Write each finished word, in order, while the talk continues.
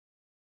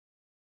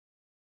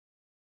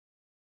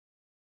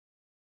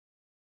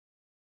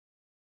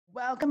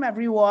Welcome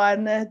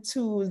everyone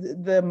to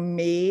the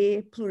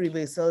May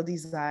Pluriversal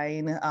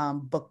Design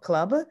Book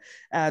Club.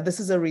 This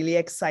is a really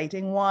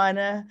exciting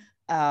one.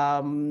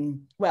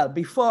 Well,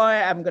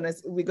 before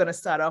we're gonna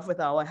start off with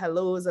our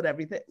hellos and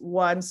everything.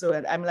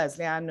 So I'm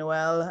Leslie Ann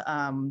Noel,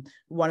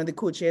 one of the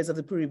co-chairs of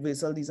the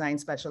Pluriversal Design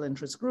Special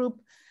Interest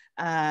Group,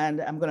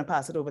 and I'm gonna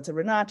pass it over to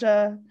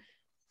Renata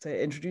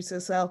to introduce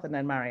herself, and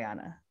then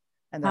Mariana.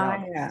 And then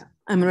Hi,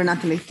 I'm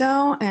Renata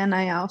Leitão, and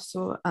I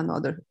also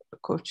another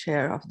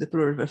co-chair of the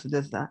Pluriversal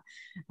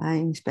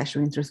Design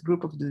Special Interest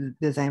Group of the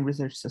Design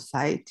Research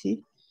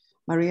Society.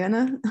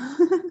 Mariana?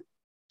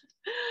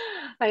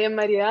 I am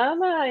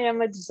Mariana, I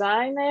am a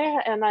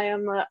designer, and I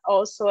am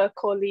also a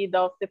co-lead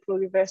of the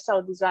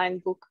Pluriversal Design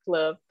Book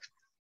Club.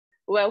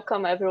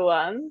 Welcome,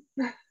 everyone.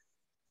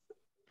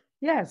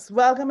 Yes,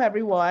 welcome,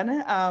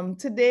 everyone.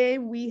 Today,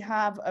 we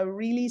have a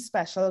really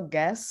special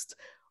guest.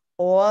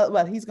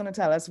 Well, he's going to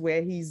tell us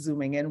where he's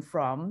zooming in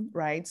from,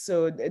 right?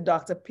 So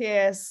Dr.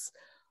 Pierce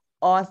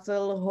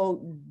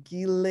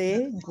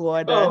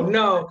Otlhogile-Gordon. Oh,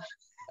 no.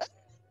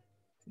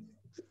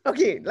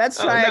 Okay, let's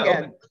try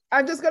again.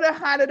 I'm just going to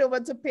hand it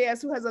over to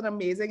Pierce, who has an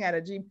amazing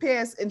energy.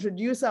 Pierce,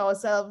 introduce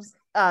yourself,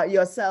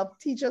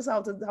 teach us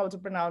how to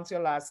pronounce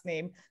your last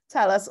name.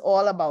 Tell us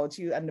all about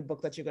you and the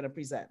book that you're going to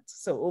present.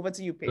 So over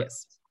to you,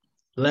 Pierce.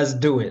 Let's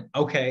do it.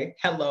 Okay.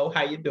 Hello,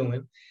 how you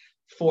doing?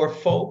 For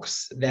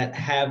folks that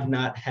have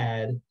not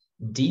had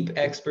deep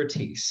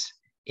expertise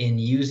in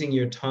using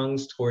your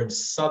tongues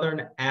towards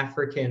Southern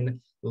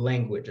African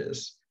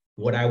languages,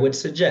 what I would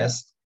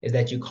suggest is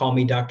that you call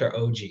me Dr.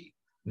 OG.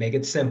 Make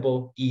it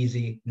simple,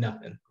 easy,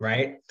 nothing,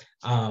 right?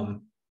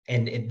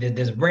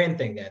 There's a brand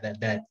thing there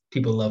that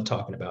people love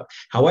talking about.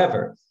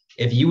 However,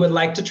 if you would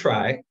like to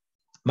try,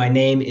 my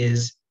name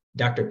is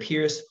Dr.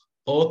 Pierce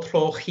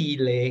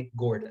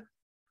Otlhogile-Gordon.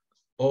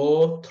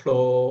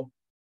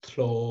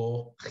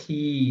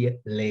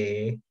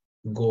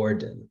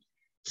 Otlhogile-Gordon.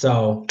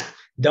 So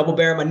double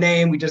bear my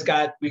name. We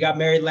got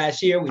married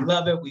last year. We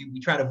love it. We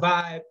try to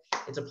vibe.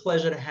 It's a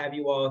pleasure to have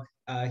you all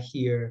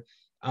here.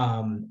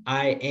 I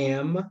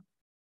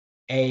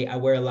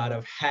wear a lot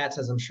of hats,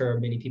 as I'm sure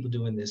many people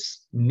do in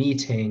this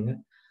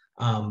meeting.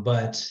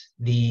 But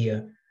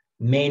the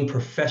main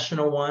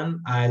professional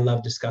one I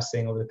love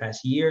discussing over the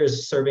past year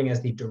is serving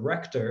as the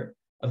director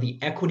of the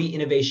Equity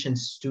Innovation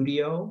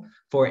Studio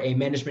for a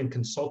management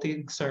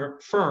consulting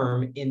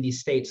firm in the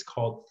States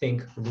called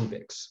Think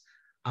Rubix.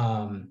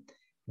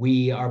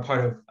 We are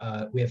part of,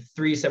 we have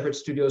 3 separate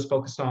studios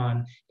focused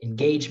on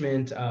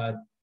engagement,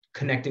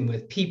 connecting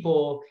with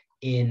people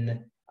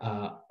in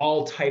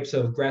all types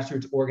of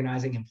grassroots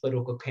organizing and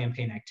political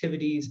campaign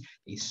activities,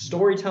 the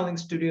storytelling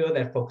studio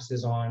that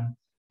focuses on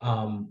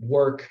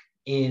work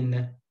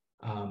in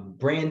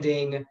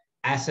branding,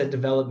 asset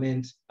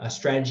development,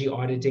 strategy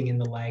auditing and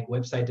the like,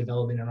 website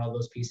development and all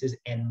those pieces.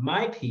 And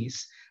my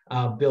piece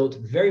built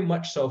very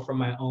much so from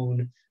my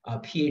own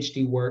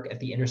PhD work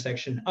at the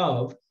intersection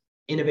of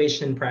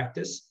innovation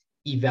practice,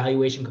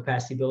 evaluation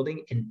capacity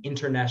building, and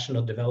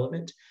international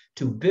development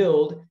to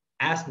build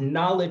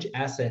knowledge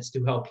assets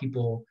to help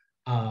people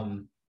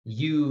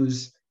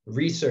use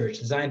research,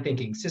 design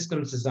thinking,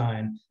 systems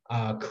design,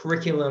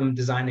 curriculum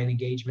design and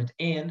engagement,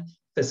 and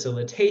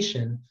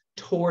facilitation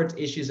towards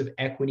issues of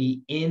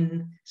equity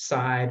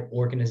inside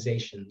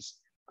organizations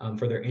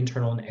for their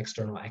internal and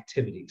external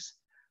activities.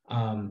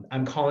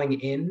 I'm calling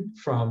in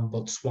from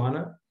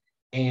Botswana,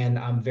 and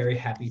I'm very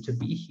happy to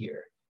be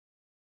here.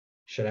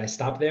 Should I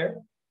stop there?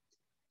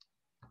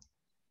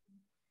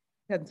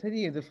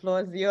 Continue, the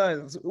floor is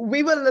yours.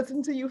 We will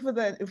listen to you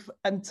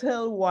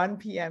until 1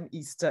 p.m.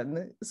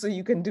 Eastern, so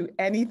you can do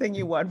anything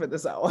you want for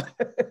this hour.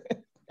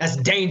 That's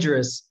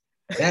dangerous.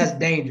 That's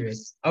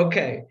dangerous.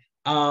 Okay.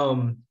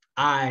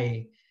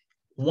 I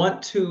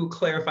want to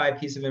clarify a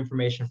piece of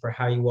information for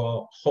how you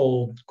all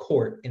hold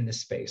court in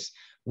this space.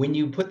 When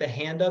you put the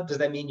hand up, does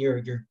that mean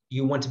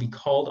you want to be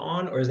called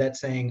on, or is that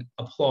saying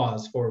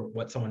applause for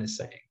what someone is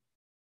saying?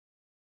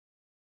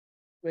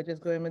 We're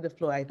just going with the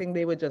flow. I think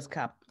they were just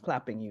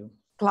clapping you.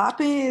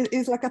 Clapping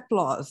is like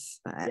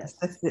applause. Yes,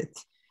 that's it.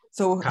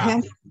 So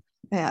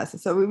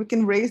yes, so we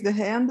can raise the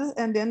hand,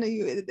 and then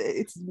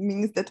it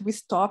means that we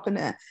stop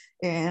and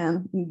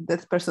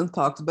that person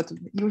talks, but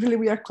usually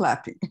we are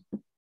clapping.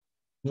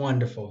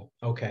 Wonderful.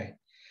 Okay.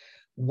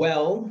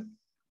 Well,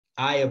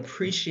 I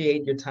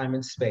appreciate your time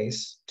and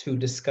space to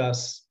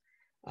discuss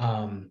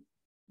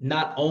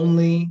not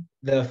only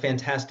this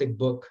fantastic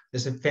book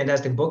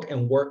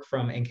and work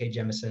from N.K.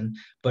 Jemisin,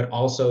 but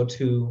also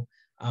to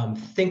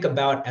think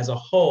about as a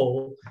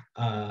whole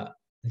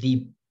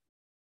the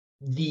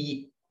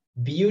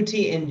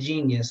beauty and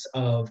genius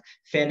of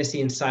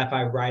fantasy and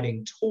sci-fi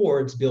writing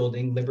towards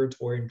building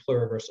liberatory and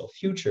pluriversal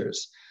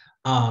futures.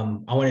 I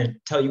want to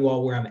tell you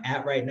all where I'm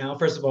at right now.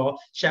 First of all,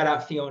 shout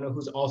out Fiona,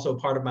 who's also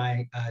part of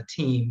my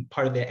team,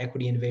 part of the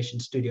Equity Innovation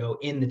Studio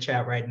in the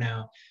chat right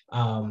now,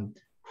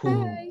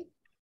 who Hi.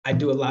 I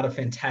do a lot of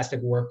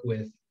fantastic work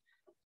with.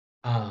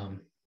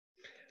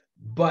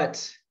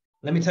 But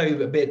let me tell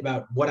you a bit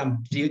about what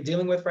I'm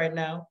dealing with right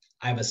now.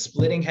 I have a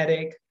splitting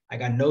headache. I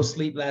got no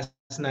sleep last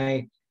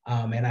night.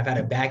 And I've had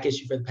a back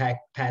issue for the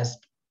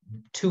past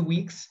 2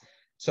 weeks.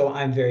 So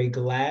I'm very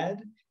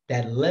glad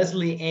that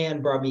Leslie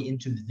Ann brought me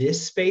into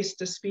this space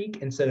to speak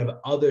instead of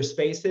other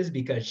spaces,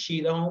 because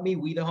she the homie,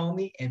 we the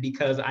homie, and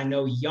because I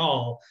know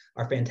y'all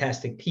are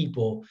fantastic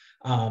people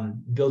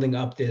building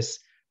up this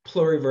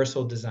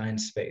pluriversal design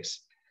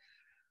space.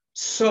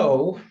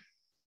 So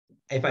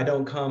if I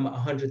don't come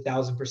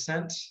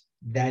 100,000%,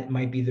 that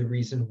might be the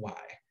reason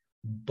why.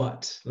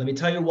 But let me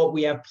tell you what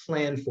we have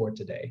planned for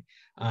today.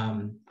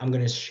 I'm going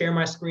to share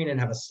my screen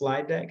and have a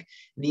slide deck.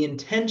 The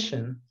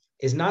intention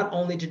is not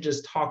only to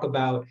just talk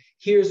about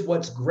here's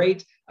what's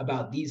great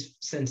about these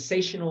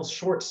sensational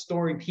short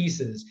story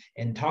pieces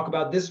and talk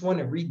about this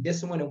one and read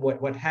this one and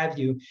what have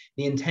you.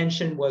 The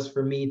intention was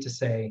for me to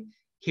say,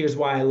 here's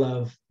why I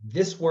love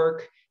this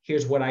work.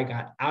 Here's what I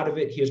got out of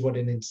it. Here's what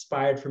it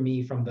inspired for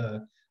me from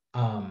the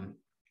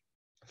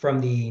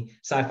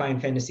sci-fi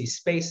and fantasy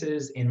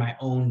spaces in my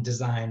own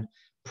design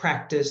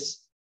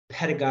practice,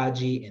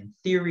 pedagogy, and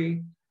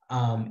theory.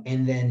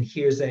 And then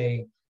here's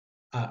a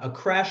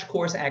crash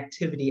course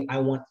activity I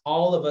want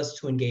all of us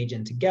to engage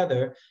in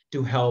together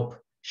to help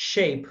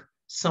shape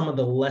some of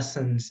the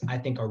lessons I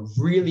think are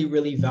really,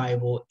 really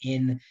valuable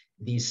in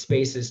these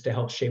spaces to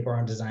help shape our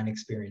own design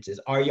experiences.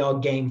 Are y'all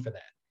game for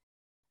that?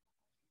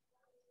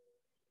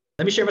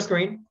 Let me share my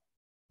screen.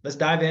 Let's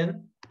dive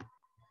in.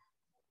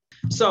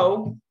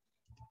 So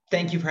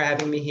thank you for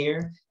having me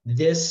here.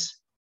 This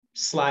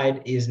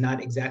slide is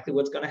not exactly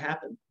what's going to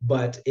happen,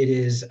 but it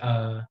is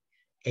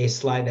a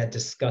slide that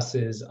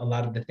discusses a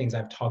lot of the things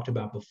I've talked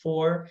about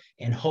before,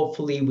 and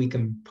hopefully we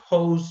can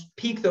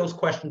pique those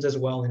questions as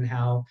well in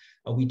how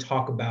we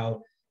talk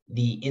about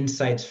the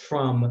insights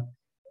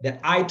that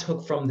I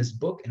took from this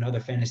book and other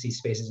fantasy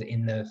spaces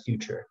in the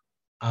future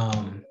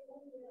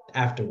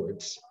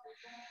afterwards.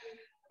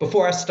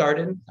 Before I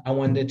started, I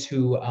wanted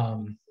to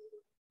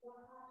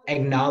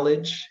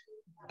acknowledge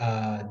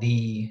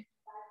the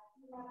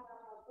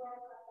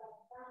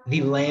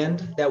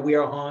land that we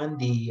are on,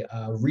 the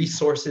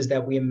resources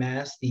that we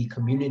amass, the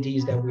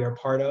communities that we are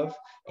part of,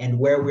 and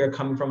where we are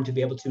coming from to be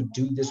able to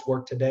do this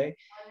work today.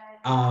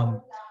 I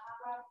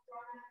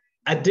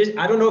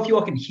don't know if you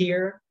all can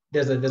hear,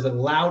 there's a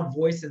loud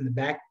voice in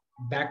the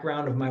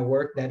background of my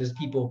work that is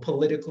people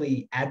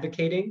politically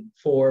advocating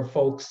for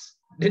folks,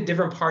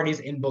 different parties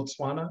in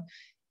Botswana.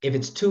 If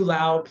it's too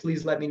loud,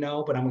 please let me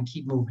know, but I'm gonna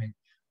keep moving.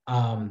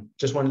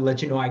 Just wanted to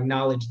let you know I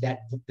acknowledge that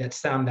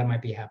sound that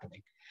might be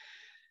happening.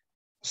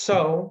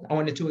 So I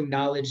wanted to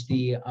acknowledge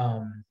the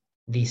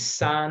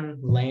San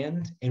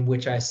land in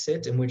which I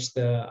sit, in which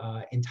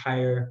the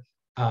entire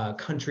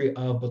country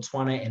of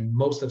Botswana and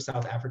most of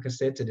South Africa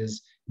sits. It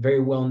is very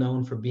well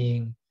known for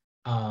being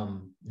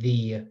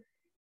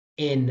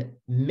in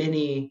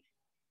many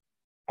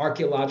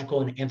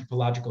archaeological and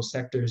anthropological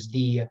sectors,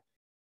 the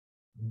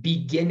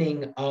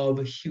beginning of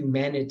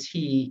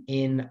humanity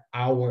in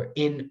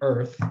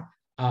Earth.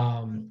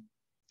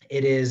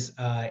 It is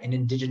an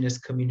indigenous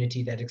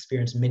community that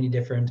experienced many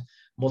different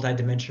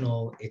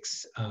multidimensional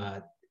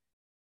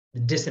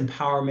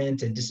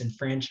disempowerment and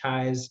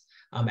disenfranchise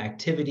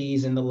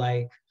activities and the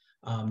like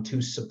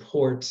to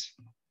support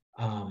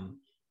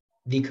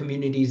the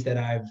communities that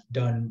I've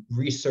done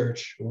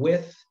research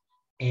with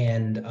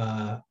and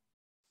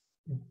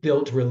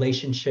built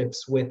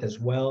relationships with as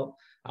well.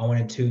 I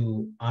wanted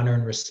to honor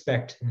and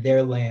respect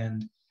their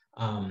land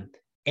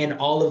and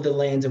all of the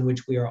lands in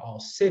which we are all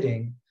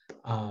sitting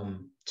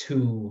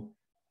to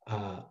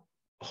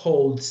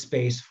hold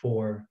space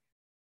for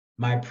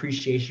my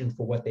appreciation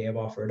for what they have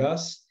offered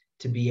us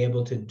to be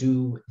able to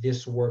do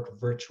this work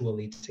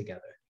virtually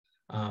together.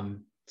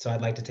 So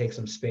I'd like to take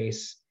some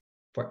space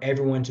for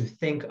everyone to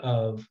think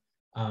of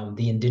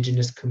the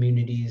indigenous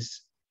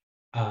communities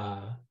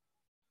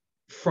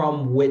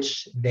from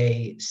which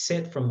they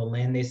sit, from the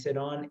land they sit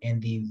on, and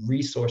the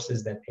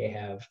resources that they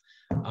have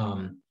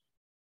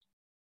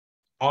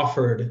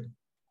offered,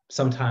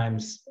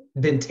 sometimes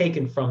been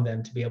taken from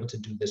them to be able to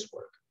do this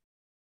work.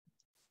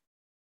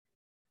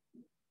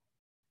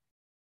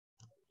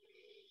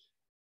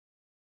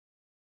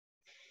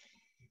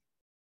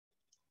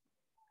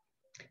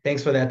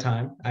 Thanks for that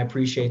time. I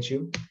appreciate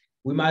you.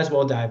 We might as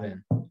well dive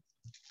in.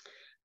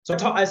 So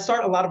I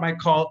start a lot of my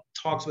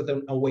talks with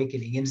an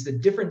awakening, and it's a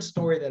different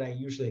story that I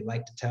usually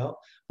like to tell,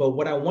 but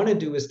what I want to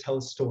do is tell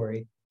a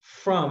story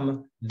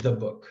from the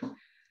book.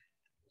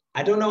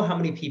 I don't know how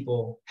many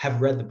people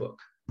have read the book,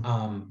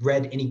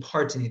 read any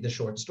parts, any of the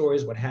short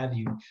stories, what have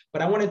you,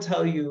 but I want to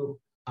tell you,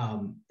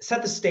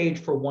 set the stage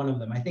for one of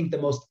them. I think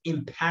the most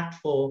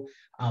impactful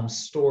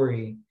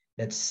story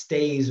that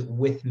stays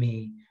with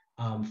me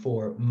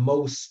for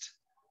most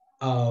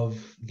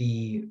of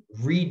the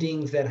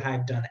readings that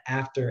I've done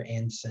after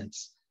and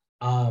since.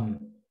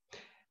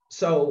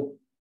 So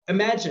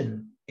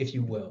imagine, if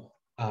you will,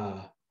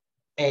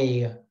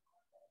 a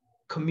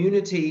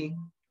community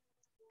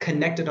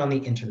connected on the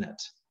internet.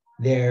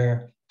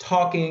 They're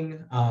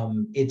talking,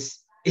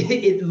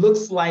 it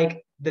looks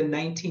like the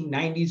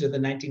 1990s or the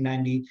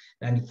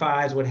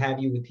 1995s, what have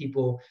you, with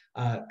people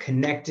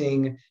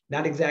connecting,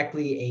 not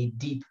exactly a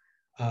deep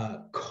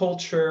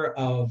culture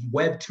of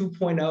Web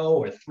 2.0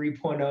 or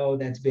 3.0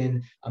 that's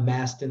been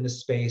amassed in the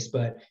space,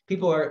 but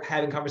people are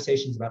having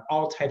conversations about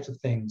all types of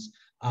things.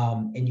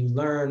 And you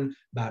learn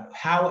about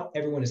how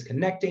everyone is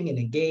connecting and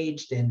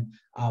engaged and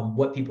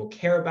what people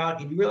care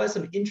about. And you realize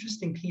some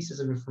interesting pieces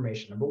of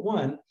information. Number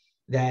one,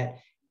 that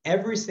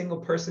every single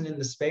person in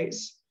the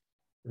space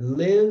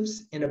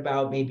lives in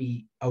about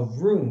maybe a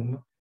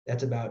room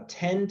that's about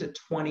 10 to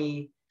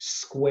 20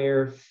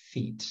 square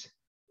feet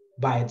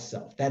by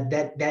itself.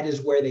 That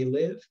is where they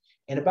live.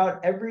 And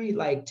about every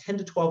like 10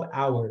 to 12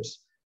 hours,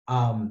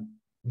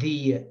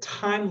 the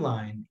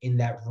timeline in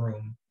that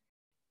room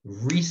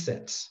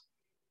resets.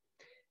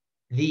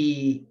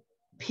 The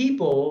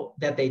people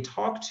that they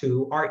talk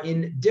to are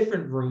in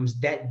different rooms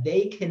that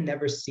they can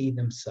never see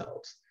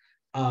themselves.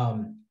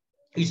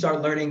 You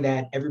start learning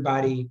that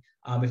everybody,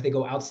 if they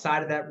go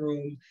outside of that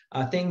room,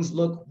 things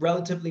look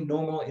relatively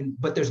normal,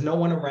 but there's no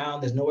one around,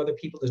 there's no other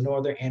people, there's no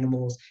other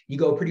animals. You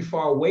go pretty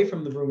far away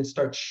from the room, it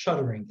starts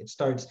shuddering.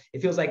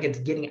 It feels like it's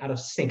getting out of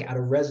sync, out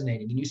of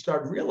resonating. And you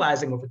start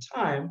realizing over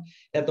time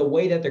that the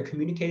way that they're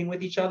communicating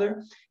with each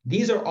other,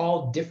 these are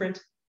all different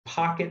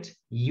pocket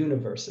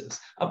universes.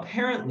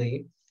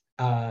 Apparently,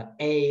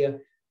 a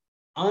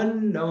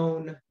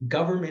unknown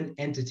government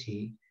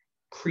entity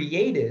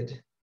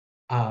created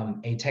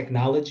a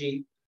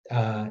technology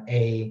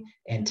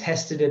and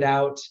tested it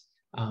out,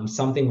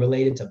 something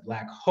related to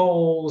black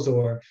holes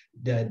or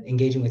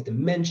engaging with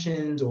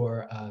dimensions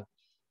or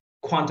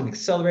quantum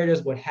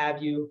accelerators, what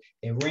have you.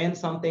 They ran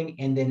something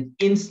and then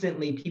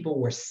instantly people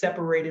were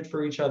separated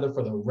from each other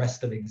for the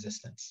rest of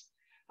existence.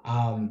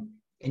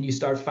 And you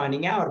start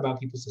finding out about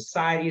people's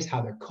societies,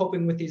 how they're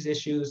coping with these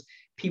issues,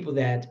 people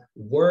that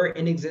were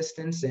in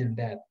existence and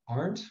that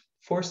aren't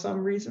for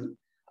some reason,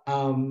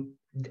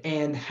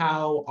 and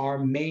how our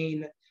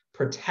main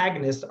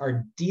protagonists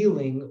are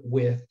dealing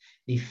with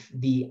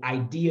the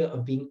idea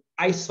of being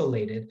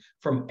isolated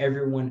from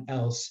everyone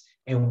else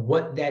and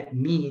what that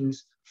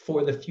means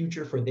for the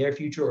future, for their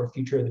future, or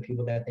future of the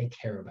people that they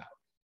care about.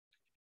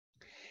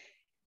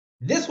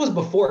 This was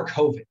before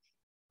COVID,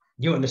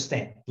 you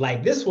understand?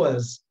 Like this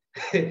was,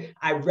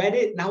 I read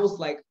it and I was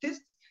like, this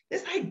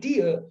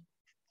idea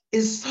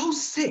is so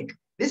sick.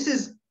 This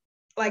is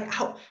like,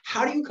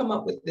 how do you come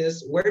up with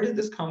this? Where did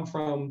this come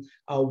from?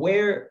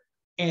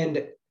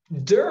 And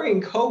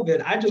during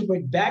COVID, I just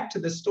went back to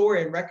the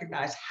story and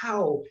recognized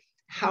how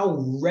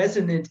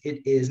resonant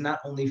it is, not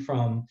only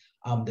from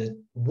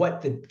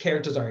what the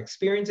characters are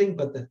experiencing,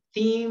 but the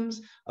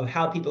themes of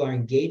how people are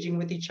engaging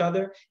with each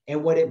other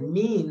and what it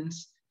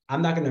means.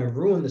 I'm not going to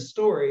ruin the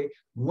story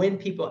when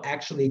people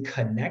actually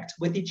connect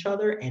with each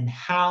other and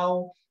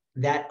how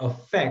that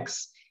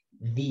affects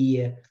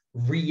the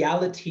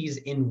realities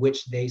in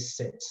which they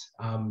sit.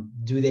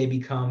 Do they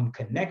become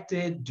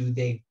connected? Do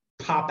they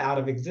pop out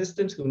of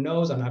existence? Who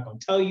knows? I'm not going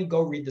to tell you.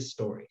 Go read the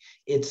story.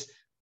 It's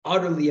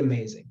utterly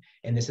amazing.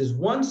 And this is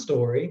one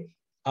story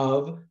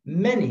of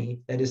many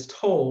that is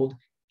told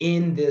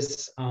in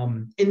this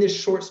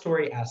short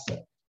story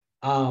asset.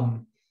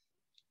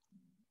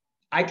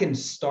 I can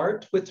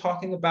start with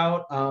talking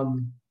about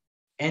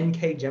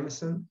N.K.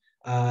 Jemisin,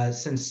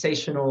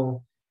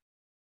 sensational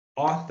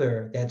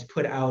author that's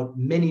put out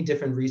many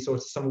different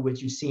resources, some of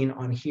which you've seen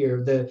on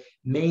here. The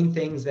main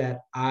things that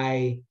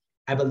I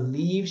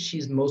believe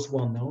she's most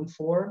well known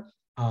for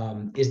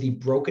is the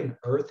Broken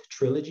Earth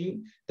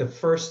trilogy. The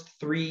first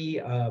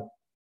three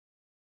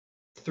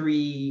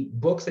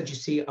books that you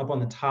see up on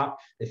the top,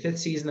 the fifth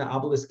season, The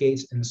Obelisk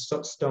Gates and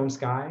the Stone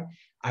Sky.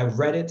 I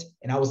read it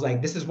and I was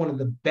like, this is one of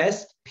the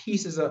best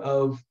pieces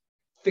of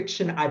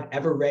fiction I've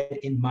ever read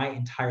in my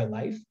entire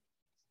life.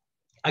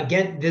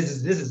 Again, this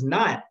is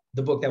not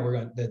the book that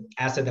the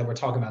asset that we're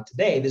talking about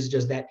today. This is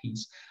just that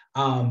piece.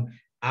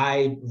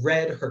 I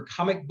read her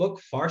comic book,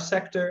 Far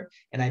Sector,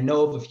 and I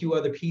know of a few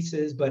other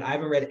pieces, but I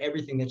haven't read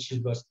everything that she's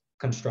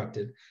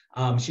constructed.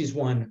 She's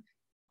been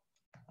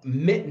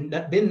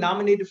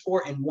nominated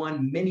for and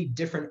won many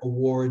different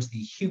awards, the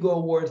Hugo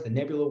Awards, the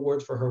Nebula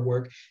Awards for her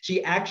work.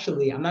 She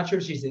actually, I'm not sure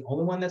if she's the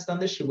only one that's done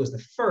this, she was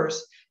the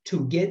first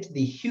to get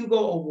the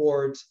Hugo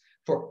Awards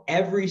for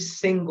every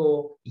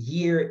single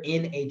year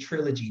in a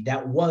trilogy.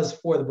 That was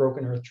for the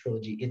Broken Earth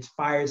trilogy. It's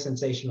fire,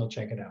 sensational,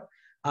 check it out.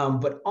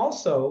 But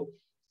also,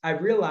 I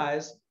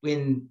realized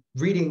when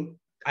reading,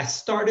 I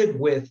started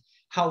with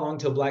How Long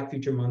Till Black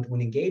Future Month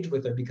when engaged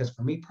with her, because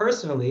for me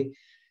personally,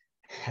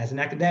 as an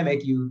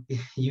academic, you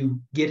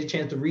get a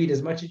chance to read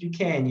as much as you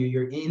can.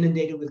 You're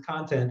inundated with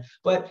content,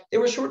 but there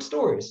were short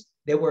stories.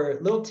 There were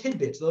little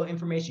tidbits, little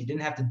information. You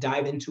didn't have to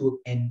dive into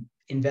and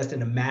invest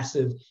in a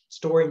massive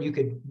story, and you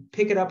could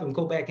pick it up and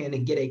go back in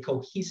and get a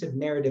cohesive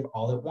narrative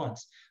all at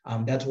once.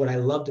 That's what I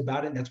loved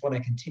about it, and that's what I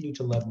continue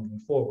to love moving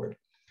forward.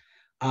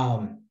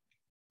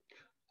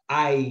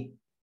 I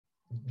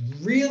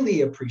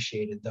really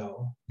appreciated,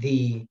 though,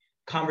 the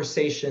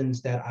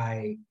conversations that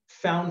I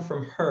found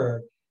from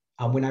her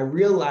when I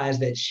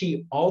realized that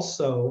she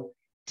also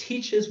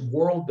teaches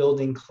world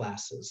building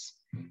classes.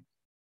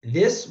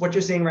 This, what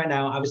you're seeing right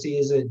now, obviously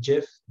is a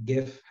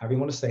GIF, however you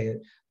want to say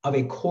it, of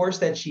a course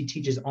that she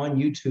teaches on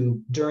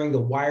YouTube during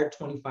the Wired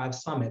 25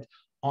 Summit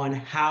on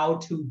how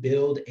to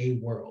build a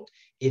world.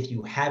 If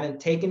you haven't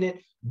taken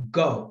it,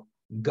 go,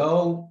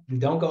 don't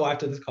go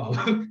after this call.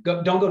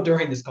 Don't go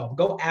during this call.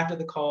 Go after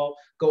the call,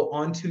 go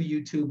onto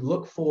YouTube,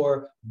 look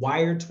for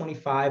Wired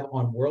 25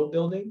 on world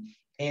building.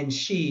 And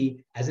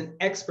she, as an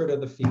expert of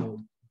the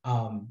field,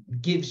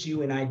 gives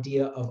you an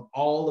idea of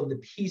all of the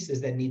pieces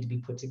that need to be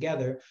put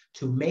together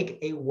to make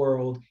a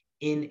world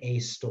in a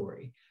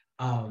story.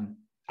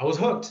 I was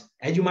hooked,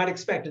 as you might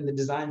expect in the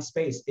design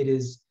space. It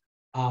is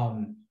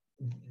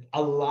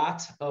a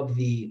lot of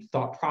the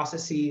thought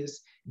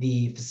processes,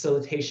 the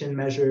facilitation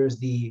measures,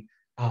 the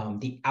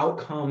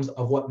outcomes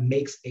of what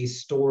makes a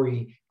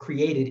story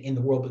created in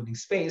the world building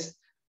space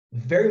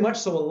very much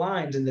so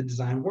aligned in the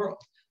design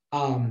world.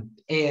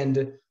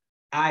 And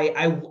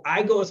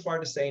I go as far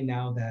to say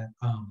now that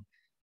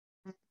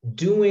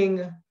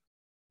doing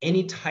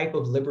any type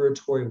of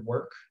liberatory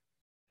work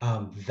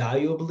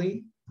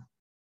valuably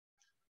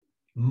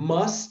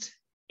must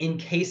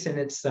encase in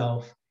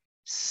itself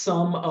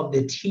some of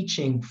the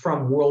teaching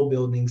from world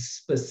building,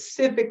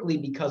 specifically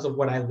because of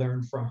what I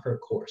learned from her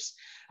course.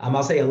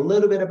 I'll say a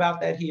little bit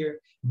about that here,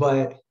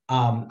 but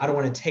I don't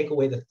want to take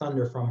away the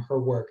thunder from her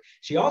work.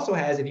 She also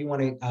has, if you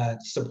want to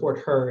support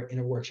her in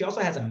her work, she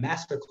also has a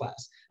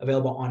masterclass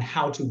available on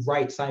how to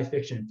write science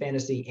fiction and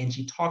fantasy, and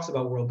she talks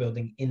about world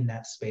building in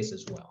that space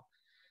as well.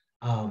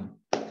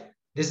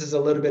 This is a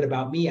little bit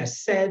about me. I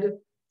said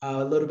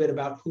a little bit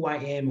about who I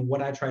am and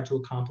what I try to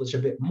accomplish. A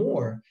bit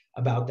more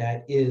about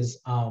that is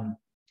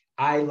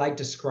I like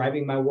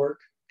describing my work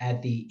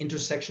at the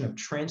intersection of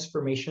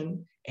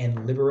transformation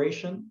and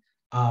liberation.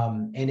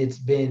 And it's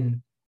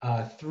been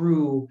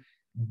through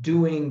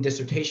doing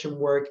dissertation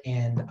work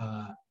and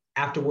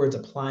afterwards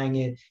applying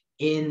it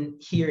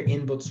here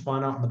in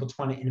Botswana, on the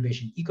Botswana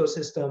innovation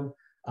ecosystem,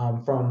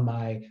 from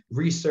my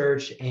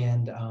research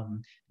and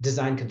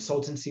design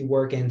consultancy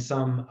work and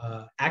some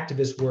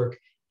activist work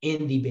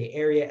in the Bay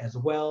Area as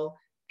well,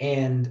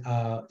 and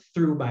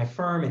through my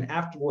firm, and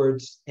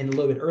afterwards, and a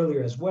little bit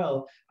earlier as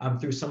well,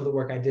 through some of the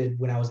work I did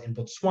when I was in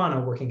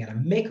Botswana working at a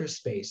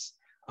makerspace,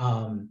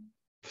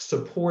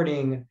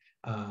 supporting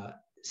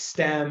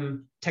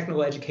STEM,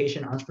 technical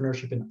education,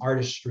 entrepreneurship, and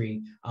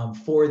artistry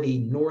for the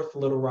North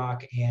Little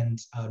Rock and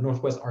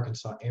Northwest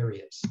Arkansas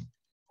areas.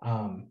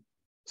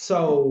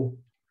 So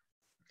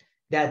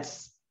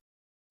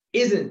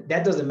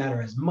that doesn't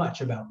matter as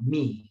much about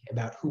me,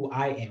 about who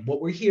I am.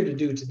 What we're here to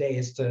do today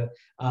is to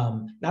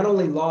not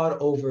only laud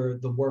over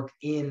the work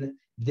in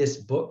this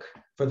book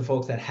for the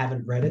folks that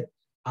haven't read it,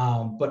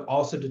 but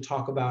also to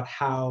talk about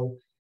how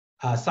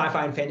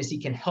sci-fi and fantasy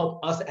can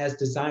help us as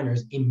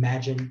designers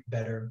imagine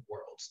better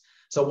worlds.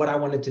 So what I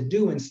wanted to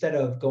do, instead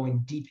of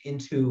going deep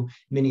into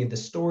many of the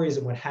stories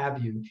and what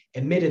have you,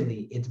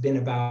 admittedly, it's been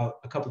about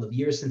a couple of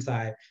years since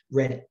I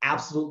read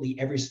absolutely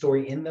every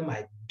story in them.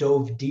 I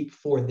dove deep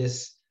for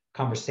this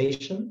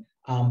conversation,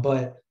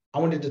 but I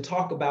wanted to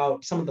talk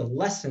about some of the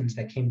lessons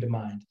that came to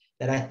mind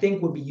that I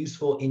think would be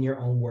useful in your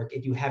own work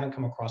if you haven't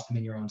come across them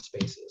in your own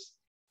spaces.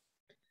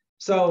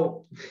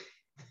 So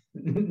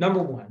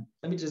number one,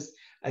 let me just,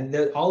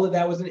 all of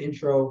that was an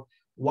intro.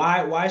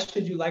 Why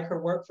should you like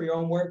her work for your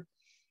own work?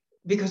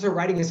 Because her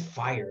writing is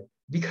fire.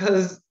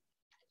 Because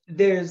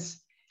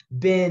there's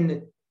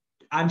been,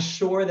 I'm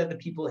sure that the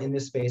people in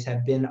this space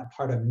have been a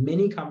part of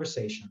many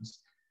conversations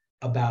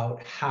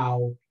about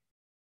how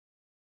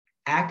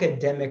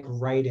academic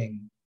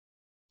writing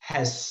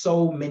has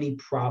so many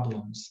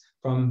problems,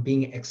 from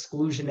being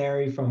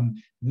exclusionary, from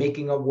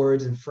making up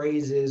words and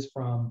phrases,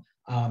 from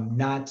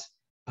not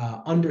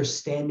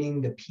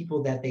understanding the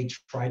people that they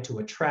try to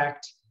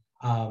attract.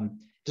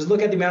 Just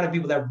look at the amount of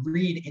people that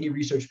read any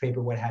research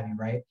paper, what have you,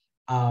 right?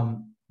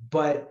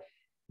 But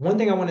one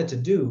thing I wanted to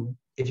do,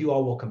 if you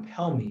all will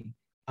compel me,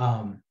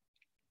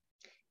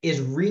 is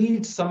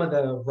read some of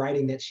the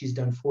writing that she's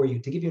done for you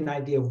to give you an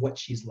idea of what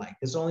she's like.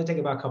 This will only take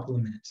about a couple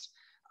of minutes.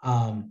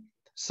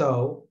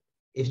 So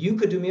if you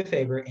could do me a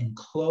favor and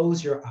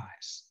close your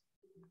eyes.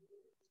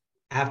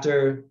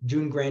 After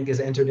June Grant gets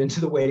entered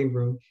into the waiting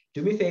room,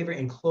 do me a favor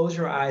and close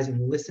your eyes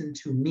and listen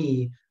to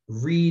me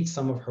read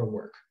some of her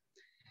work.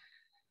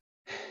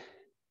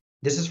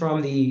 This is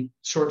from the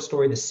short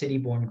story, The City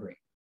Born Great.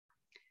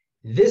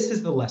 This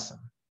is the lesson.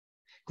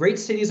 Great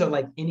cities are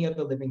like any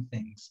other living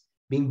things,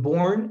 being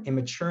born and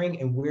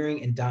maturing and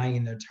wearing and dying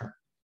in their turn.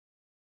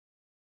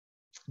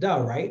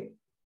 Duh, right?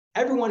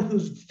 Everyone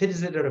who's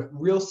visited a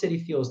real city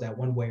feels that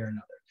one way or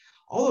another.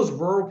 All those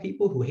rural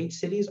people who hate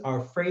cities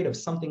are afraid of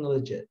something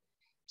legit.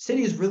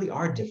 Cities really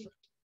are different.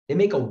 They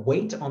make a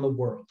weight on the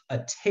world,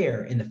 a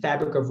tear in the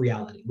fabric of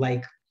reality,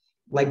 like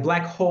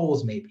black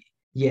holes maybe.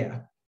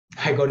 Yeah,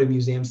 I go to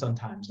museums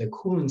sometimes. They're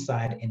cool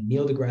inside and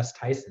Neil deGrasse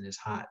Tyson is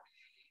hot.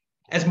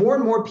 As more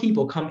and more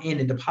people come in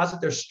and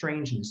deposit their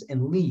strangeness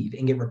and leave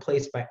and get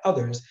replaced by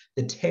others,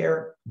 the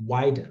tear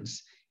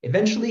widens.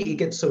 Eventually, it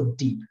gets so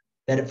deep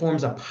that it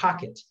forms a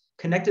pocket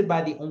connected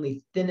by the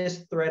only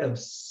thinnest thread of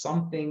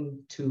something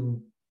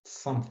to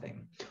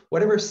something,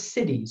 whatever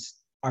cities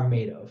are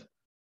made of.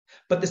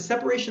 But the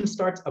separation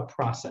starts a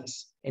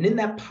process. And in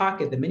that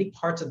pocket, the many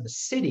parts of the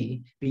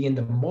city begin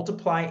to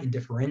multiply and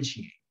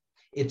differentiate.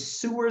 Its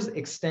sewers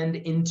extend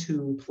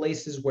into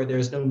places where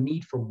there's no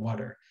need for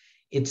water.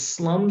 Its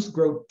slums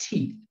grow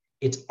teeth.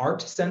 Its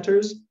art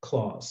centers,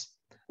 claws.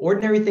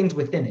 Ordinary things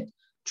within it,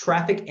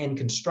 traffic and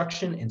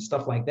construction and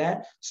stuff like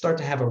that, start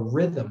to have a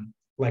rhythm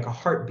like a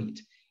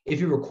heartbeat. If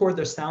you record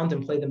their sounds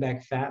and play them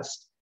back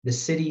fast, the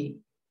city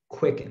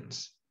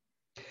quickens.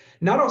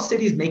 Not all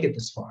cities make it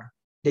this far.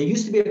 There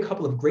used to be a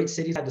couple of great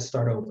cities that had to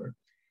start over.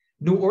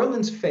 New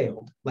Orleans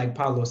failed, like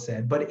Pablo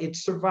said, but it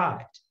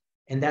survived.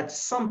 And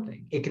that's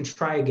something. It can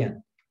try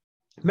again.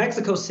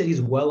 Mexico City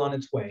is well on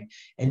its way,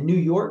 and New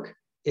York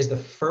is the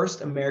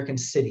first American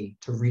city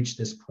to reach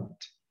this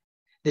point.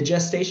 The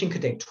gestation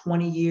could take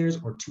 20 years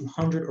or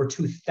 200 or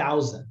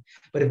 2,000,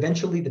 but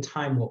eventually the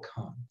time will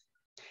come.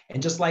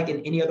 And just like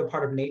in any other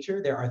part of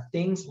nature, there are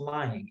things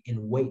lying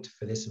in wait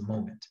for this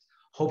moment,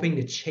 hoping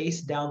to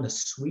chase down the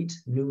sweet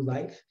new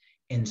life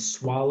and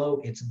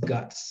swallow its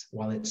guts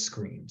while it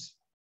screams.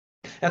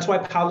 That's why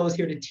Paulo is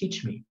here to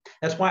teach me.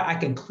 That's why I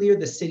can clear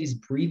the city's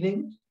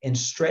breathing and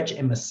stretch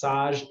and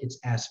massage its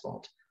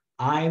asphalt.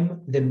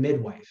 I'm the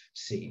midwife,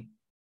 see.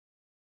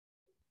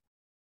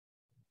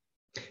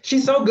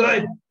 She's so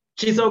good.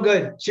 She's so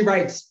good. She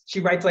writes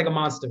like a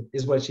monster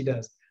is what she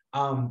does.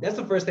 That's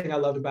the first thing I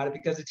loved about it,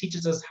 because it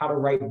teaches us how to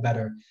write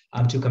better,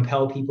 to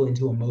compel people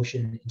into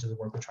emotion, into the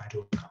work we're trying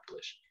to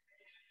accomplish.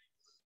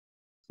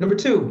 Number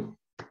two,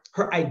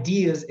 her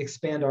ideas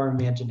expand our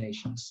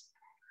imaginations.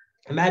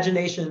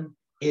 Imagination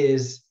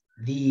is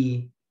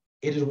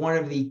one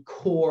of the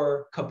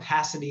core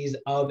capacities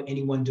of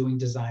anyone doing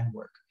design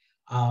work.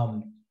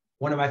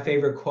 One of my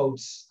favorite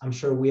quotes, I'm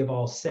sure we have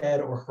all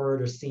said or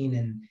heard or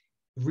seen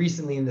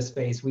recently in the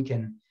space, we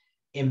can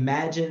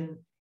imagine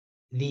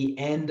the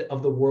end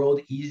of the world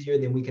easier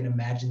than we can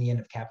imagine the end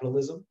of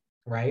capitalism,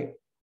 right?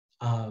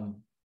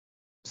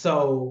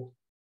 So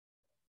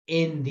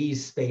in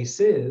these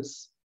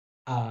spaces,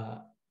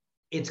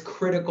 it's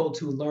critical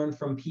to learn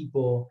from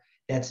people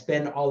that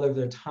spend all of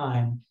their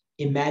time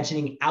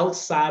imagining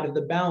outside of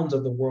the bounds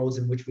of the worlds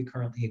in which we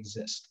currently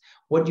exist.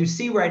 What you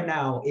see right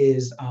now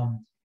is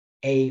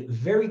a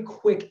very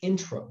quick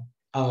intro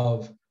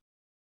of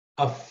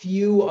a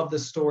few of the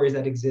stories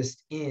that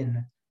exist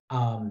in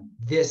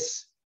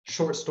this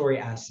short story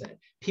asset.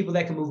 People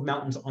that can move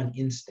mountains on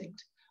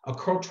instinct, a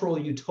cultural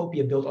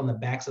utopia built on the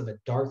backs of a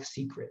dark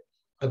secret,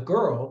 a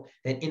girl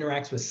that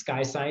interacts with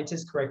sky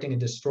scientists correcting a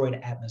destroyed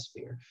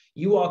atmosphere.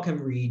 You all can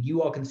read,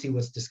 you all can see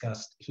what's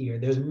discussed here.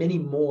 There's many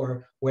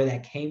more where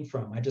that came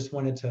from. I just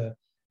wanted to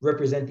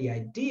represent the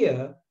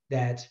idea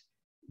that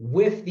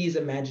with these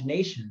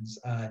imaginations,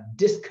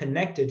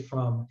 disconnected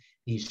from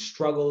these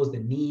struggles, the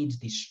needs,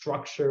 the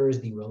structures,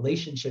 the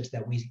relationships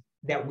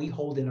that we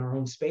hold in our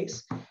own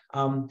space,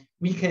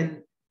 we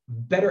can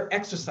better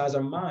exercise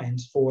our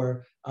minds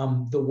for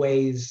the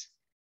ways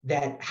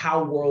that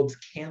how worlds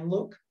can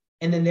look,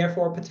 and then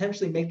therefore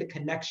potentially make the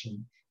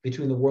connection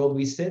between the world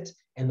we sit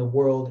and the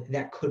world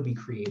that could be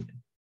created.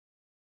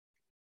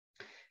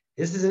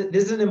 This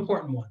is an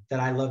important one that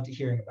I loved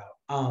hearing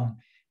about.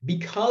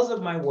 Because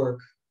of my work,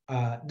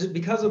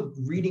 because of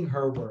reading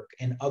her work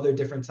and other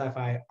different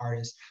sci-fi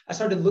artists, I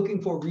started looking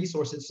for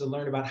resources to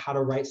learn about how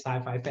to write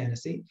sci-fi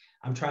fantasy.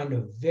 I'm trying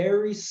to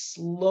very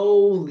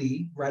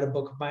slowly write a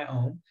book of my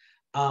own.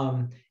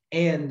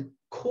 And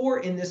core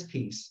in this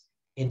piece,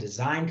 in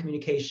design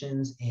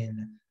communications,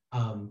 in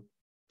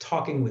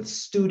talking with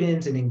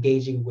students and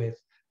engaging with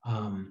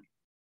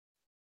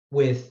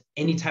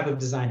any type of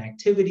design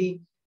activity,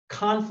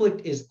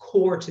 conflict is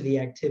core to the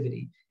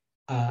activity.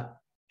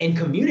 And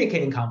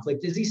communicating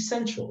conflict is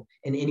essential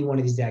in any one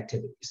of these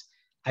activities.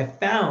 I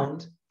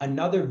found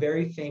another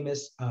very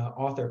famous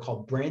author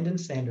called Brandon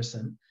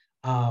Sanderson,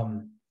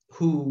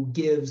 who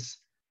gives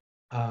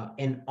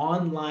an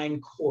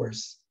online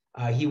course.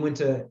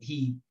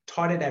 He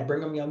taught it at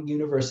Brigham Young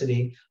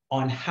University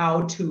on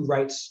how to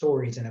write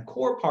stories. And a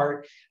core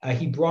part,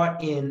 he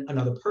brought in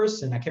another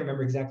person, I can't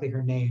remember exactly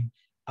her name,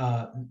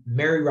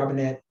 Mary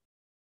Robinette,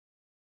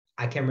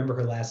 I can't remember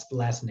her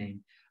last name,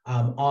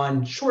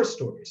 on short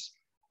stories.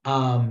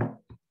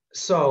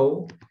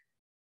 So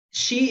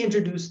she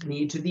introduced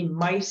me to the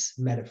mice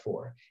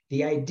metaphor,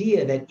 the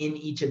idea that in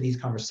each of these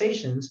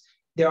conversations,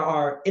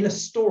 in a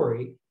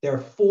story, there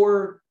are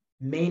four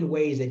main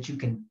ways that you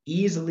can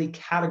easily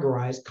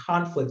categorize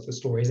conflict for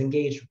stories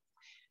engaged with.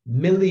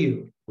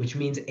 Milieu, which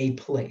means a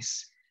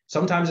place.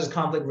 Sometimes there's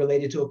conflict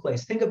related to a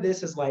place. Think of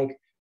this as like,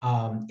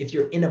 if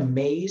you're in a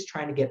maze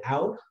trying to get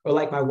out, or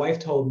like my wife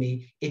told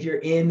me, if you're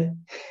in,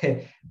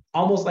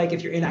 almost like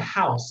if you're in a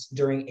house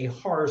during a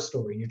horror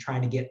story and you're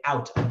trying to get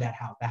out of that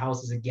house, the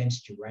house is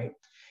against you, right?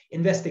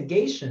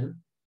 Investigation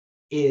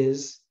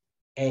is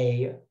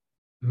a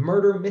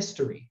murder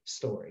mystery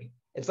story.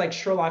 It's like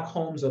Sherlock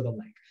Holmes or the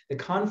like. The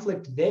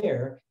conflict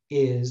there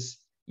is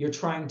you're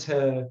trying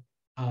to,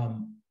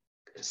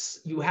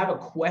 you have a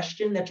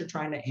question that you're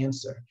trying to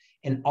answer,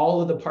 and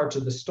all of the parts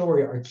of the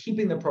story are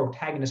keeping the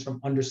protagonist from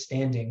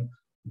understanding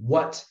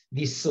what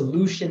the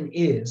solution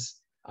is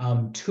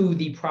to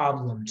the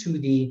problem, to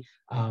the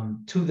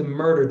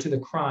murder, to the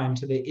crime,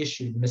 to the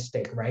issue, the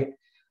mistake, right?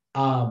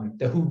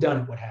 The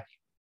whodunit, what have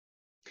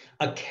you.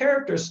 A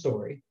character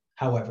story,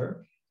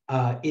 however,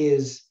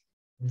 is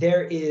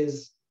there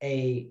is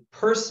a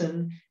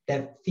person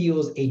that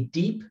feels a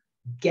deep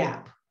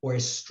gap or a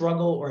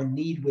struggle or a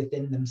need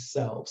within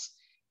themselves.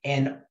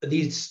 And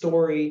the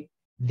story,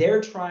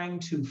 they're trying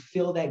to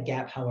fill that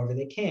gap however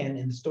they can.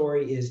 And the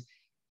story is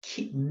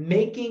keep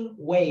making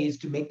ways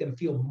to make them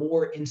feel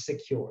more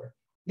insecure.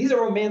 These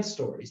are romance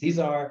stories. These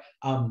are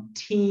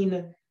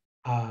teen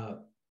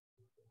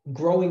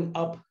growing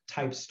up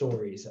type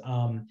stories.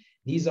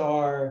 These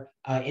are,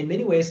 in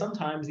many ways,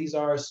 sometimes these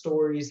are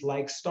stories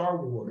like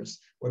Star Wars,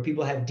 where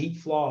people have deep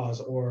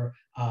flaws, or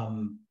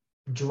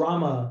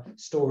drama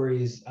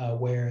stories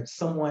where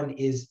someone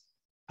is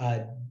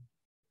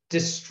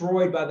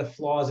destroyed by the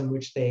flaws in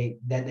which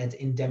that's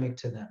endemic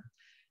to them.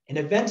 An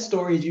event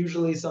story is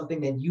usually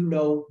something that you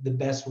know the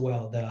best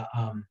well.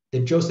 The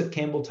Joseph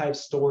Campbell type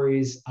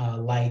stories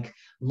like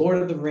Lord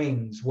of the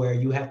Rings, where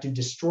you have to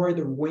destroy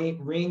the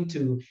ring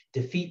to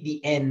defeat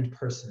the end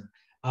person,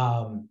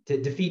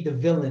 to defeat the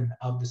villain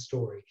of the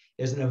story.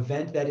 There's an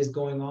event that is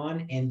going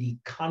on and the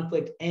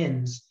conflict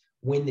ends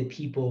when the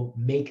people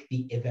make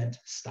the event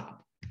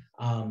stop.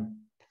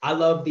 I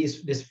love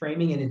this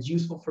framing, and it's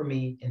useful for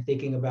me in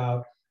thinking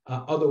about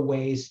other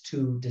ways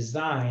to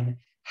design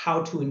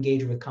how to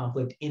engage with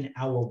conflict in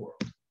our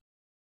world.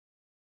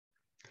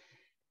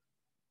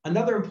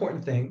 Another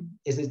important thing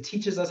is it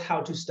teaches us how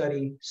to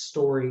study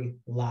story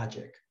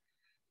logic.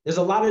 There's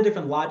a lot of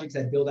different logics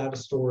that build out a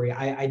story.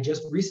 I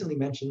just recently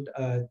mentioned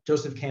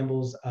Joseph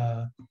Campbell's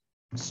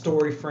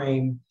story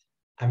frame.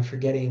 I'm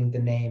forgetting the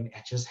name.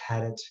 I just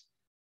had it.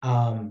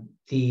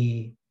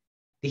 The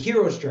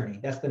Hero's Journey,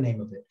 that's the name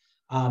of it.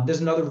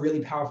 There's another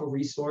really powerful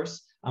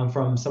resource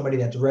from somebody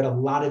that's read a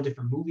lot of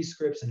different movie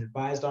scripts and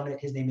advised on it.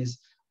 His name is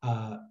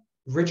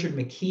Richard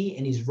McKee,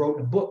 and he's wrote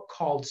a book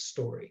called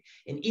Story.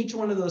 In each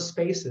one of those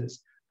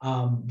spaces,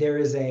 there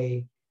is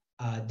a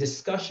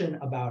discussion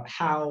about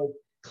how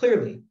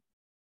clearly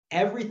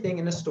everything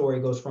in a story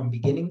goes from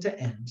beginning to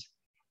end.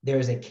 There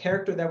is a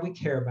character that we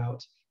care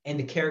about, and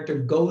the character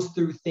goes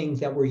through things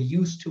that we're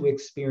used to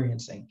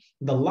experiencing.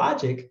 The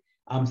logic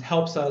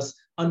helps us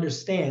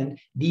understand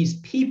these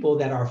people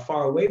that are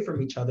far away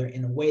from each other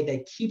in a way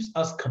that keeps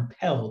us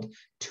compelled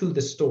to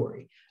the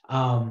story.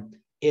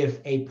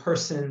 If a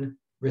person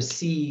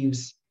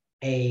receives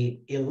an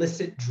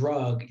illicit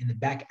drug in the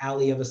back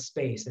alley of a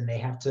space and they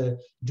have to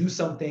do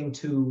something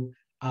to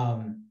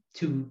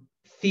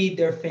feed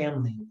their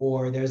family,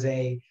 or there's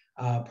a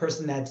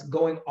person that's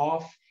going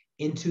off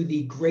into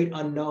the great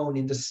unknown,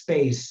 into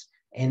space,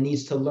 and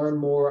needs to learn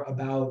more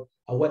about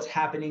what's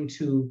happening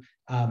to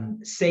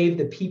save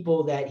the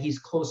people that he's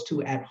close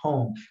to at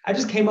home. I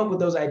just came up with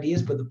those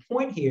ideas, but the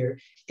point here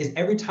is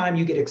every time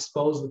you get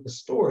exposed with the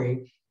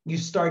story, you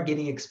start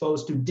getting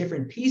exposed to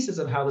different pieces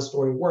of how the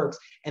story works,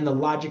 and the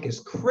logic is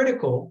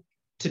critical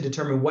to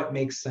determine what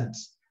makes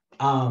sense.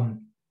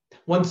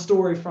 One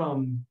story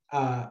from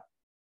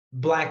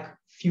Black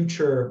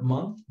Future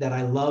Month that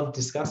I love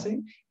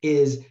discussing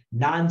is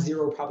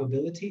Non-Zero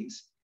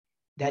Probabilities.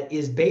 That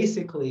is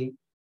basically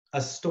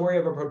a story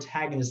of a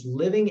protagonist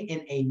living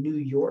in a New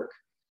York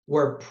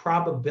where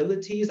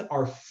probabilities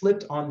are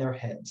flipped on their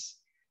heads,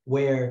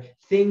 where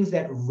things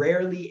that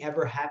rarely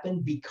ever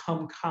happen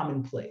become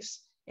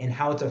commonplace, and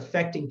how it's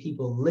affecting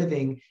people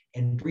living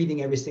and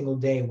breathing every single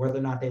day, whether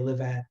or not they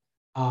live at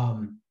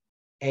oh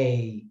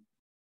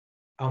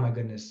my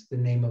goodness, the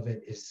name of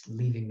it is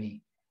leaving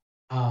me.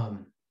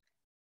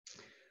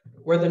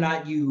 Whether or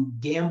not you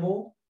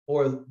gamble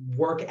or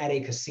work at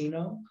a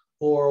casino,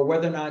 or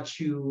whether or not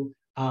you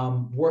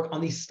work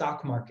on the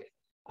stock market,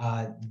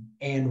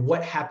 and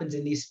what happens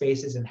in these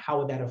spaces and how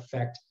would that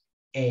affect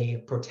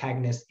a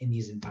protagonist in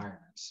these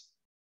environments.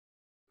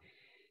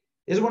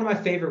 This is one of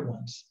my favorite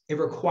ones. It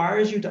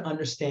requires you to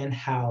understand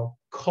how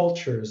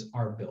cultures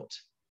are built.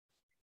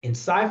 In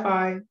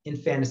sci-fi, in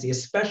fantasy,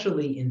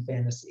 especially in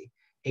fantasy,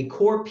 a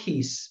core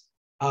piece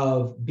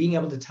of being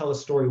able to tell a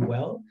story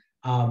well,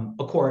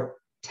 a core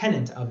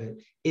tenet of it,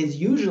 is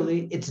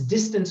usually its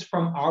distance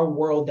from our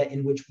world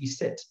in which we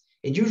sit.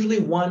 It's usually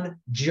one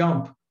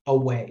jump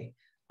away,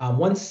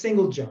 one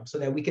single jump, so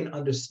that we can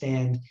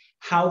understand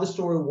how the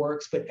story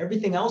works, but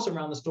everything else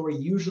around the story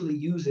usually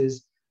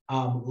uses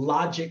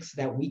logics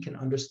that we can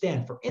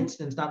understand. For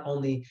instance, not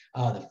only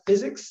the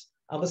physics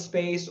of a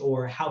space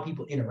or how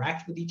people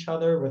interact with each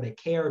other, whether they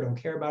care or don't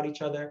care about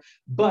each other,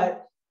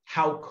 but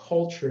how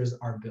cultures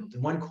are built.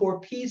 And one core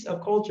piece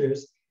of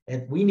cultures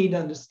that we need to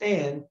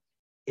understand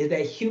is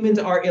that humans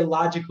are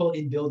illogical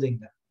in building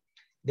them.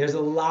 There's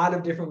a lot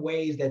of different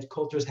ways that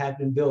cultures have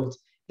been built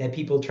that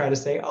people try to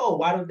say, oh,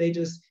 why don't they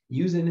just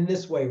use it in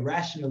this way,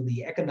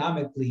 rationally,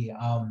 economically,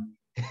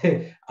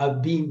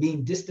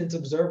 being distant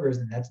observers,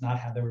 and that's not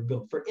how they were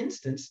built. For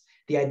instance,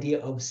 the idea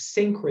of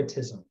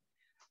syncretism.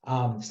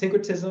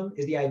 Syncretism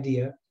is the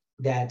idea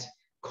that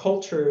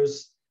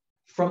cultures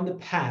from the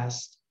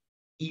past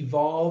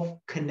evolve,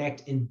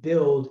 connect, and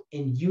build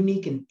in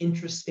unique and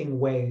interesting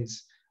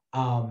ways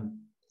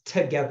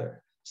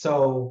together.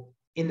 So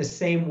in the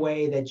same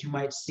way that you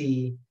might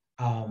see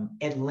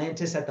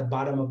Atlantis at the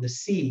bottom of the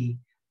sea,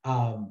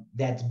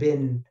 that's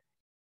been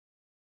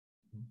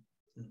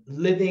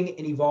living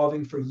and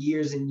evolving for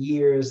years and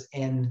years,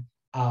 and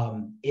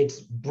it's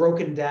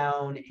broken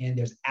down and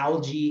there's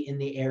algae in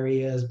the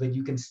areas, but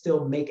you can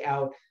still make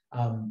out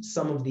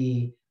some of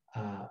the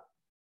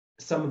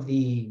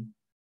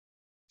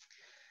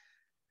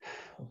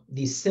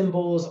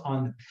symbols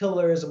on the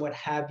pillars and what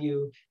have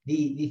you.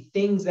 The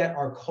things that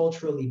are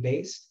culturally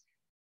based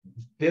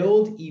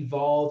build,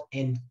 evolve,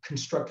 and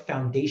construct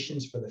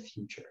foundations for the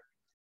future.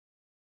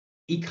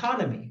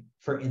 Economy,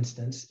 for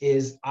instance,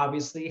 is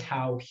obviously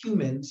how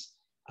humans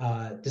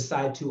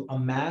decide to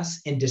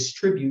amass and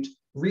distribute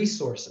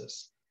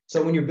resources.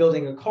 So when you're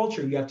building a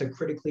culture, you have to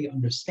critically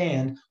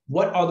understand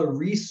what are the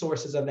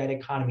resources of that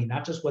economy,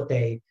 not just what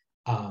they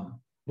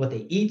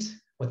eat,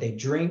 what they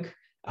drink,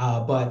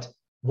 but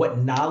what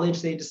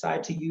knowledge they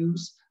decide to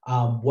use,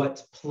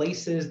 what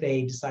places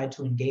they decide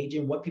to engage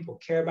in, what people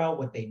care about,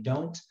 what they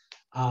don't.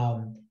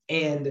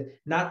 And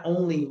not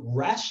only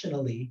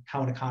rationally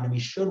how an economy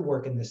should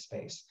work in this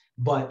space,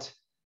 but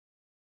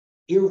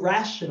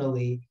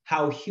irrationally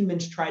how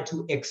humans try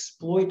to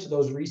exploit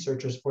those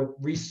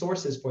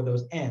resources for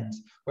those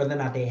ends, whether or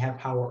not they have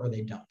power or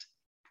they don't.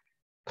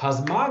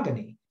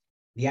 Cosmogony,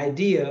 the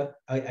idea,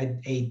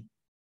 a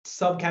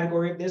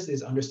subcategory of this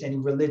is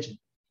understanding religion.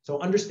 So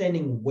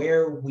understanding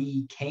where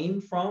we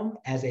came from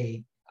as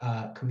a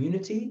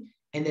community,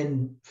 and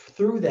then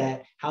through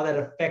that, how that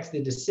affects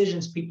the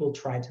decisions people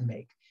try to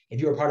make. If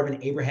you're a part of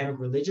an Abrahamic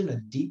religion,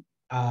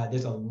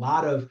 there's a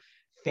lot of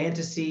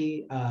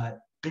fantasy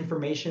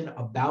information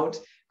about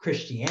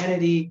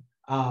Christianity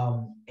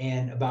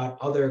and about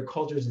other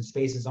cultures and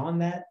spaces on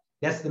that.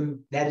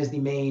 That is the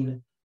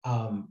main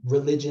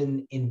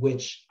religion in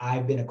which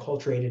I've been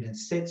acculturated and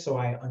sit, so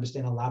I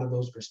understand a lot of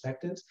those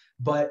perspectives.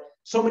 But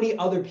so many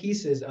other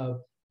pieces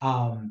of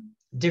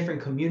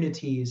different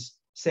communities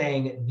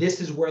saying this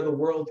is where the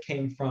world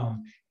came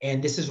from,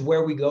 and this is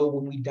where we go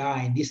when we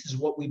die, and this is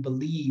what we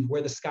believe,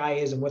 where the sky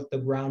is and what the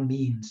ground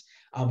means,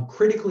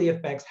 critically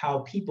affects how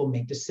people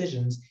make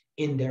decisions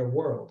in their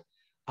world.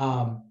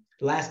 The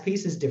last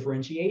piece is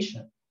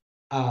differentiation.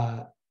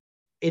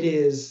 It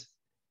is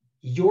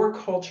your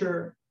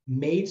culture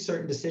made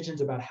certain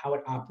decisions about how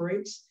it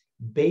operates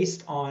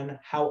based on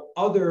how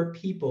other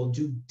people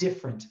do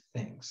different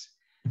things.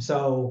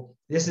 So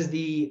this is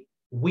the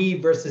we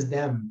versus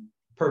them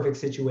perfect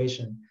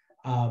situation.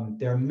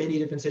 There are many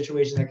different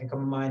situations that can come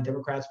to mind: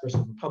 Democrats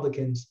versus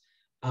Republicans,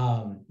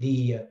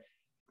 the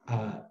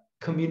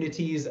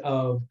communities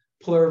of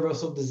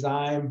pluriversal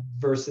design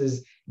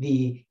versus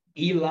the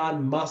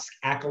Elon Musk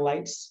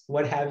acolytes,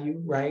 what have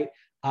you, right?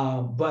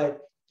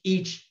 But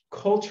each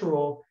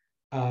cultural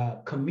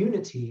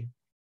community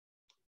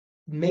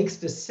makes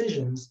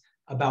decisions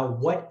about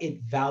what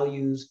it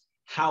values,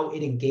 how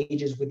it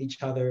engages with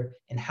each other,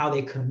 and how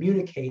they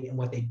communicate and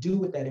what they do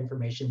with that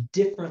information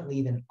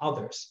differently than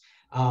others.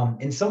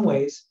 In some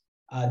ways,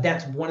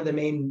 that's one of the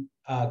main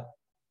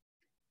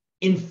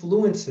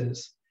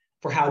influences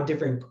for how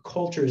different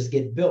cultures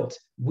get built.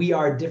 We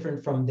are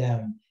different from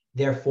them,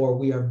 therefore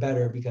we are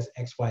better because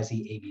X, Y,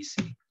 Z, A, B,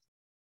 C.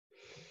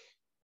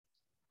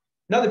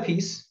 Another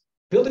piece,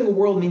 building a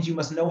world means you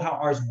must know how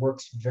ours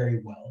works very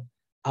well.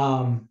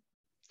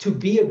 To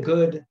be a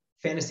good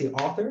fantasy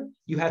author,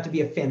 you have to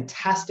be a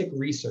fantastic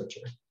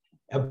researcher.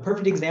 A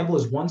perfect example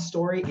is one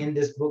story in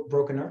this book,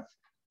 Broken Earth.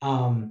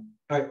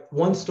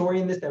 One story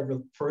in this that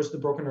refers to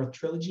the Broken Earth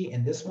trilogy,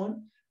 and this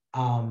one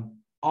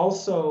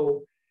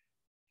also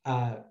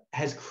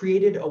has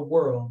created a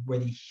world where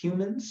the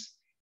humans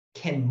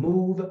can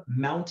move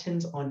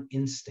mountains on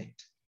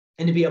instinct.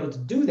 And to be able to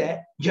do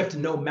that, you have to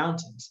know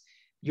mountains.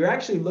 You're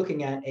actually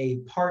looking at a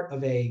part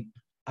of a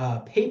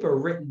paper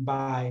written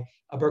by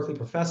a Berkeley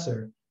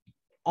professor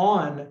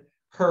on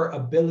her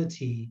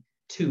ability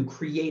to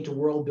create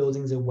world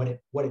buildings and what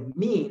it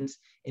means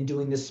in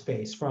doing this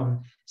space,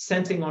 from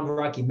sensing on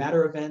rocky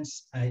matter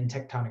events and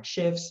tectonic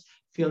shifts,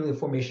 feeling the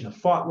formation of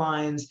fault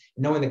lines,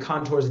 knowing the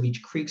contours of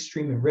each creek,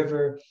 stream, and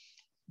river.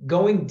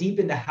 Going deep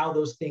into how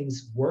those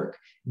things work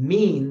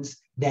means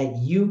that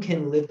you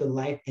can live the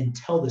life and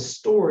tell the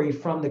story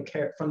from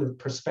the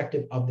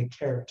perspective of the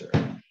character.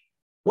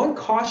 One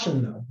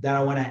caution, though, that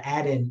I want to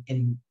add in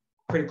and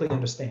critically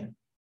understand.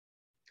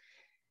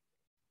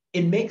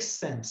 It makes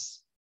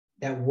sense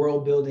that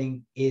world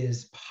building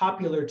is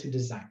popular to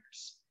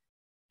designers.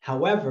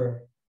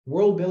 However,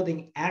 world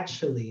building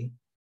actually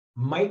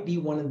might be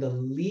one of the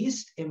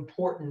least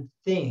important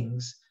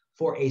things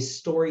for a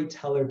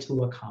storyteller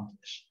to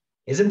accomplish.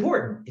 It's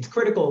important, it's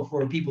critical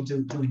for people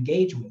to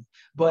engage with,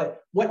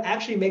 but what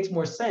actually makes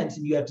more sense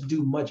and you have to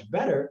do much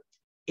better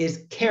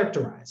is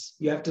characterize.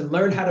 You have to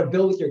learn how to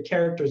build with your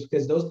characters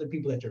because those are the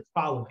people that you're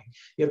following.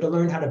 You have to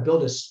learn how to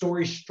build a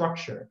story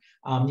structure.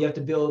 You have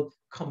to build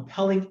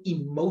compelling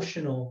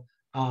emotional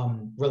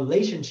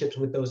relationships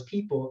with those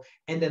people,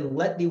 and then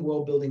let the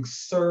world building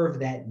serve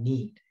that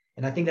need.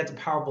 And I think that's a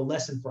powerful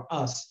lesson for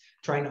us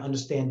trying to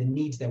understand the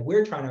needs that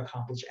we're trying to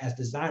accomplish as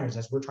designers,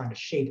 as we're trying to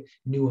shape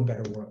new and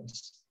better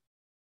worlds.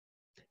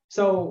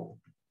 So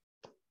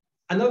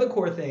another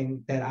core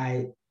thing that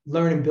I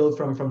learn and build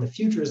from the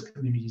futurist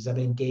communities, I've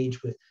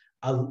engaged with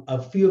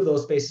a few of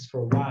those spaces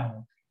for a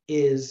while,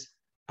 is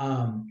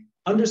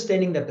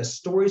understanding that the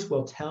stories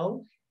we'll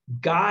tell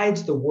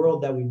guides the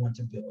world that we want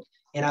to build.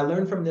 And I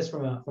learned from this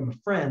from a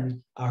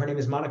friend. Her name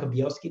is Monica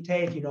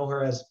Bielskite, if you know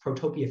her as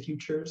Protopia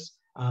Futures,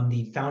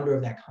 the founder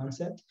of that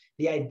concept.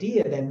 The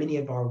idea that many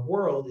of our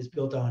world is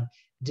built on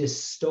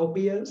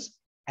dystopias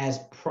as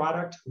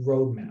product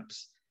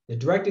roadmaps. The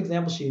direct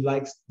example she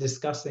likes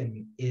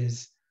discussing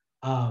is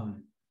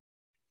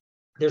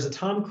there's a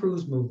Tom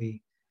Cruise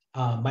movie,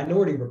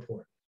 Minority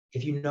Report.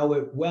 If you know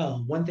it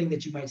well, one thing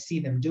that you might see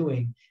them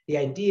doing, the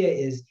idea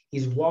is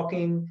he's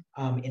walking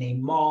in a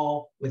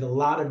mall with a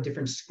lot of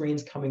different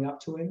screens coming up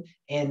to him.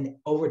 And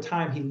over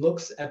time, he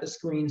looks at the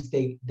screens,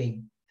 they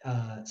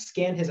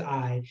scan his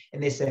eye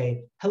and they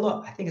say,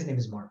 hello, I think his name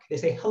is Mark. They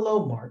say,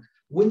 hello, Mark,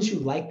 wouldn't you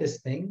like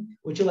this thing?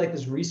 Wouldn't you like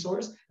this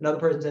resource? Another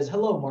person says,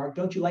 hello, Mark,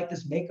 don't you like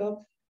this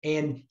makeup?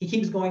 And he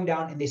keeps going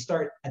down and they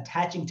start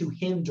attaching to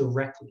him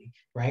directly,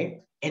 right?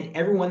 And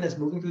everyone that's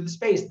moving through the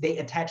space, they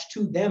attach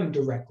to them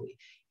directly.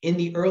 In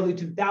the early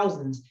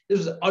 2000s, this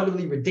was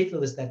utterly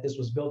ridiculous that this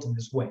was built in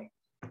this way.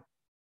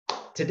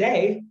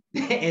 Today,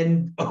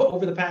 and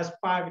over the past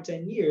 5 or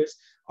 10 years,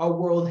 our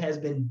world has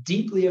been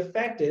deeply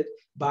affected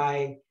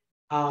by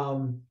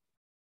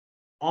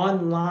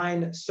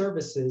online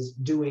services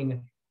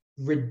doing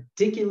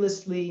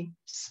ridiculously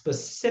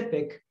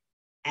specific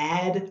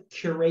ad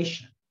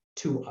curation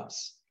to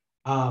us.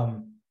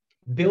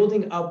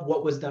 Building up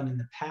what was done in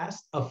the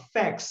past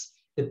affects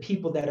the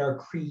people that are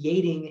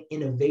creating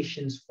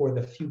innovations for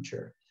the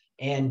future.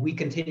 And we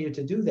continue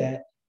to do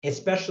that,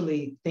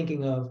 especially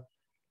thinking of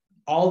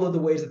all of the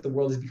ways that the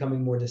world is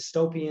becoming more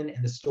dystopian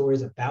and the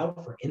stories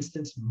about, for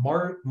instance,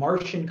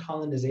 Martian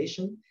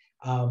colonization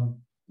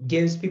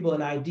gives people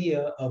an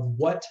idea of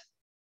what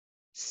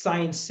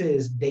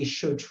sciences they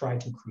should try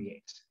to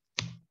create.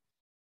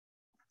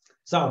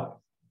 So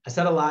I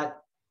said a lot.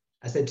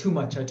 I said too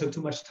much. I took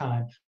too much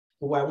time.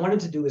 But what I wanted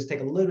to do is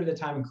take a little bit of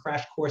time and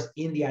crash course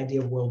in the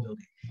idea of world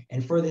building.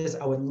 And for this,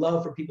 I would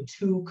love for people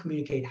to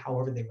communicate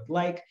however they would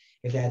like,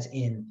 if that's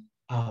in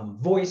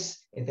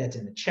voice, if that's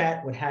in the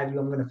chat, what have you.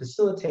 I'm going to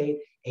facilitate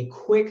a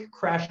quick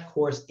crash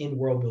course in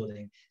world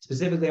building,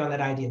 specifically on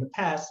that idea in the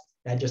past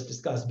that I just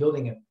discussed,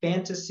 building a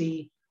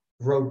fantasy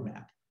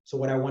roadmap. So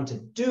what I want to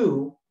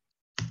do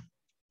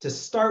to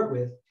start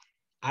with,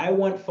 I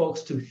want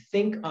folks to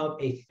think of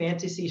a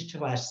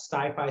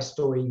fantasy/sci-fi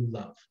story you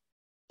love.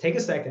 Take a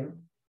second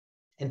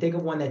and think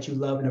of one that you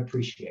love and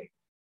appreciate.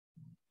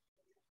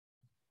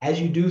 As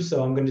you do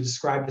so, I'm going to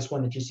describe this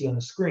one that you see on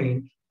the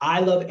screen. I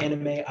love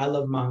anime, I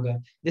love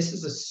manga. This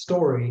is a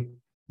story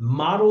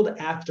modeled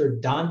after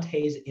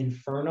Dante's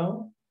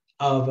Inferno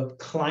of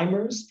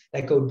climbers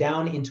that go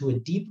down into a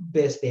deep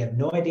abyss. They have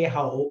no idea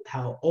how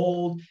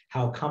old,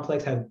 how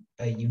complex, how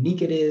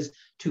unique it is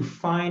to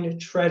find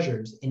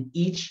treasures. And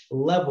each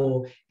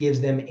level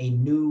gives them a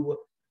new,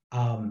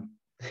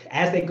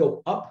 as they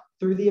go up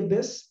through the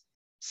abyss,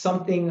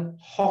 something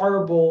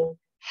horrible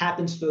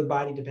happens to their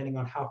body depending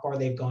on how far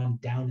they've gone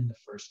down in the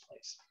first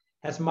place.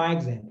 That's my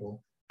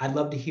example. I'd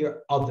love to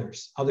hear other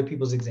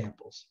people's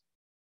examples.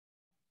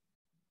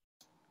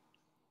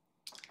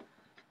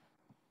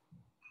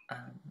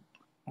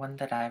 One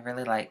that I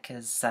really like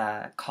is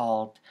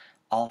called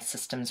All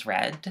Systems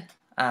Red,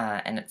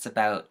 and it's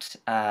about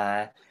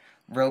a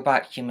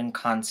robot-human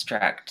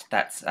construct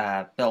that's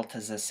built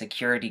as a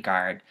security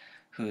guard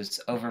who's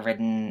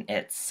overridden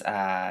its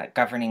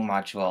governing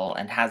module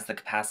and has the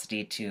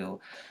capacity to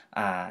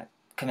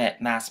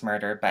commit mass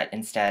murder, but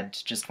instead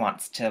just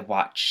wants to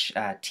watch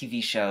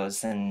TV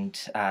shows and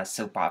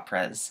soap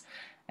operas.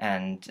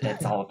 And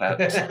it's all about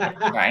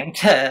trying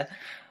to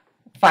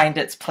find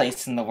its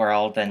place in the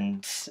world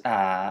and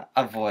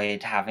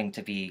avoid having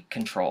to be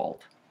controlled.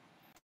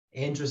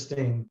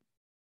 Interesting.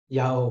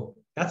 Yo,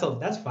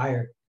 that's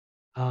fire.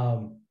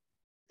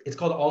 It's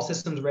called All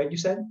Systems Red, you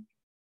said?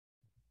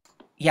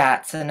 Yeah,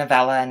 it's a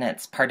novella and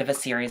it's part of a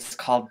series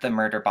called the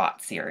Murderbot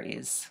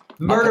series.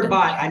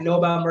 Murderbot, I know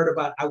about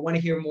Murderbot. I want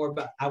to hear more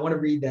about, I want to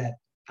read that.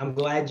 I'm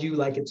glad you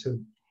like it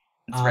too.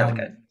 It's really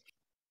good.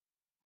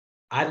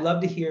 I'd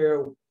love to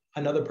hear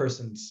another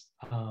person's.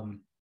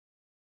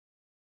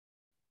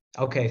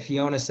 Okay,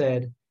 Fiona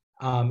said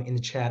in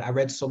the chat, I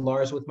read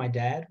Solaris with my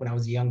dad when I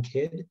was a young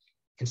kid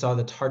and saw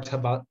the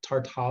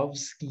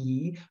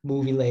Tartakovsky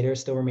movie later.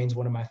 Still remains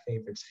one of my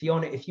favorites.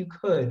 Fiona, if you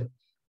could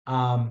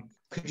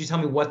you tell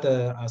me what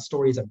the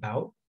story is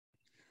about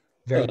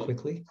very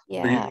quickly?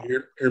 Yeah. Can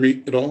you hear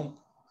me at all?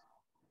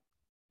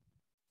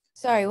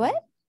 Sorry,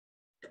 what?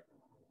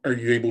 Are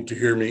you able to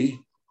hear me?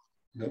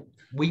 No.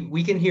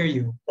 We can hear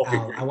you. Okay,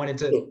 I wanted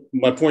to. So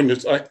my point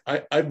is, I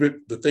read,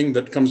 the thing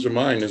that comes to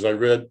mind is I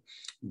read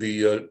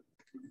the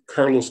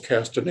Carlos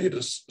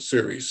Castaneda's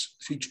series,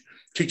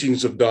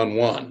 Teachings of Don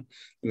Juan.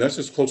 And that's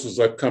as close as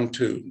I've come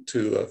to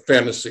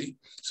fantasy.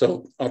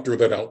 So I'll throw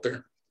that out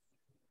there.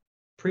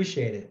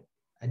 Appreciate it.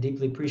 I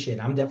deeply appreciate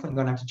it. I'm definitely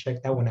going to have to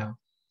check that one out.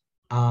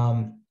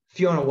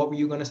 Fiona, what were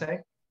you going to say?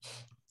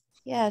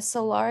 Yeah,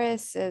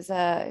 Solaris is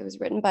it was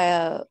written by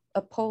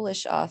a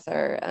Polish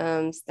author,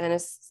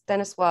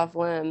 Stanisław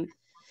Lem,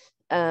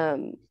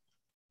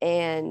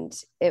 and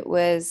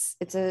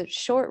it's a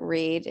short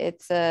read.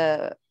 It's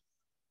a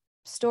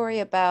story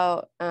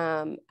about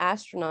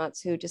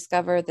astronauts who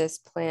discover this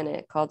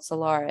planet called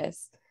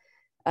Solaris,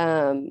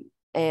 and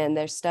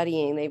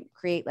they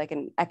create like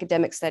an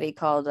academic study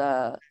called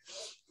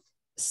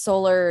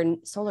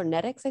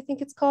solarnetics, I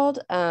think it's called,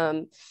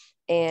 and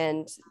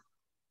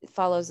it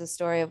follows the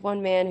story of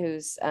one man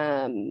who's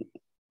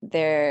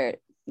they're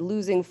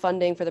losing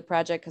funding for the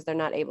project because they're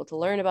not able to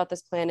learn about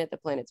this planet. The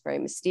planet's very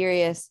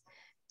mysterious.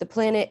 The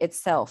planet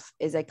itself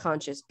is a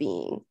conscious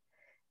being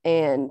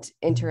and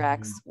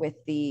interacts with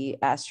the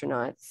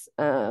astronauts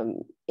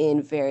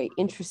in very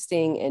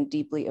interesting and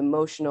deeply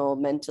emotional,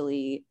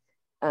 mentally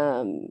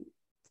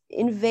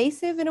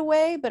invasive in a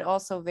way, but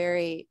also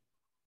very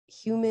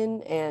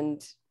human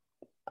and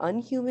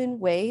unhuman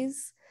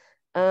ways.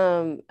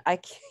 I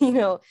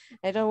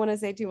don't want to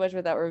say too much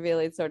without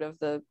revealing sort of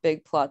the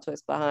big plot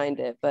twist behind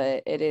it,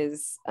 but it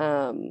is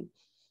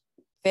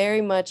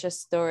very much a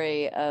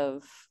story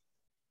of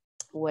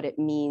what it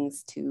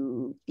means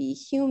to be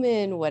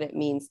human, what it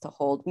means to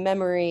hold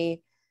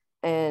memory,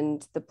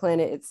 and the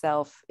planet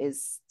itself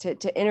is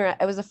to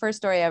interact. It was the first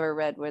story I ever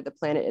read where the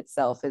planet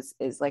itself is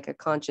like a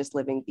conscious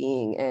living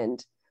being,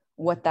 and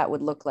what that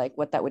would look like,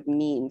 what that would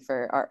mean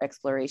for our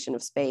exploration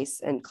of space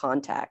and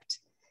contact.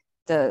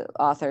 The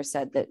author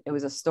said that it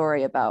was a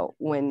story about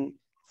when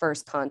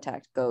first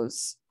contact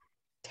goes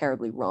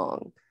terribly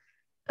wrong.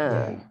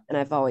 And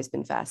I've always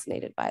been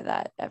fascinated by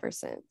that ever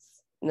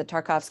since. And the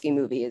Tarkovsky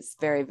movie is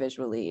very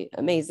visually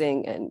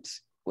amazing and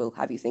will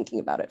have you thinking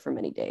about it for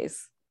many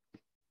days.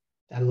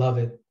 I love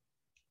it.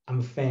 I'm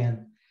a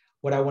fan.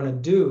 What I want to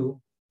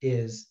do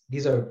is,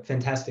 these are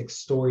fantastic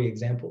story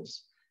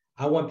examples.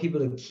 I want people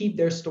to keep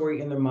their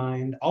story in their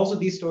mind. Also,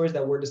 these stories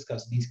that we're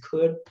discussing, these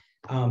could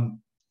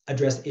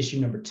address issue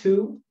number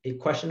 2,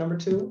 question number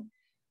 2.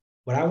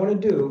 What I want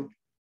to do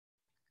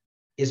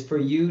is for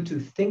you to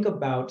think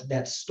about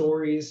that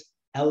story's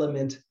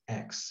element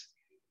X.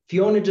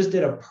 Fiona just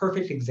did a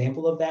perfect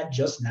example of that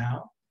just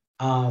now.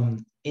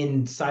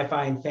 In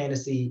sci-fi and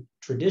fantasy,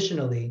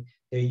 traditionally,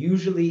 there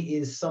usually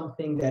is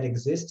something that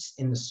exists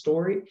in the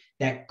story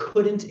that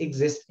couldn't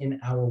exist in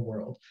our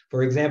world.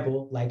 For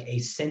example, like a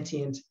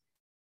sentient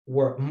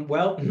world.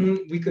 Well,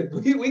 we could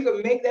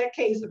make that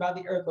case about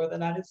the Earth, whether or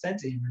not it's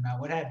sentient or not,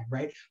 what have you,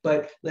 right?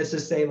 But let's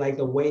just say like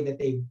the way that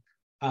they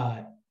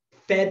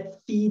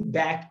feed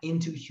back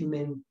into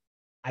human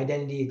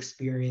identity,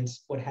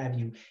 experience, what have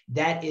you,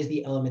 that is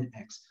the element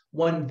X.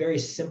 One very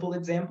simple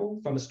example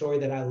from a story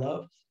that I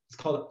love, it's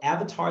called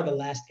Avatar: The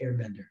Last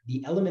Airbender.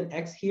 The element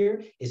X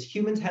here is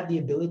humans have the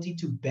ability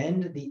to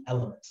bend the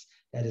elements.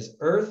 That is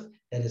earth,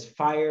 that is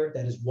fire,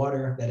 that is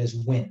water, that is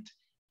wind.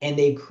 And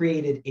they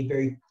created a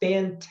very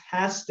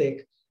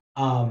fantastic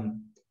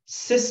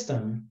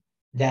system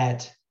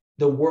that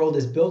the world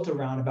is built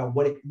around, about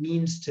what it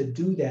means to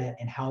do that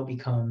and how it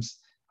becomes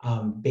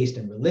based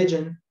in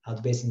religion, how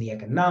it's based in the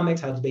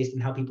economics, how it's based in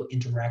how people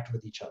interact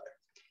with each other.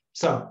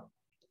 So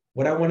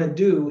what I want to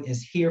do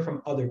is hear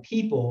from other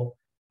people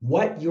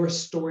what your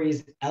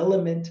story's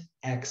element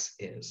X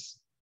is.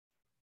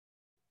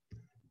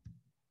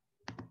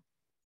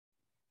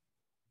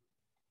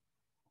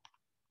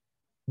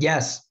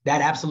 Yes,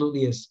 that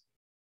absolutely is.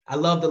 I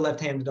love the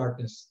left hand of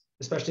darkness,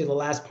 especially the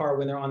last part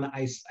when they're on the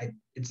ice.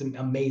 It's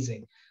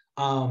amazing.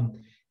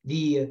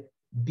 The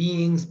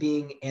beings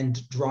being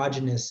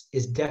androgynous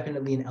is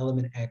definitely an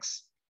element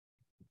X.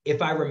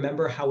 If I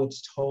remember how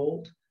it's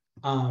told,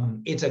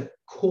 it's a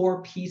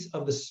core piece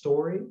of the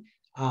story.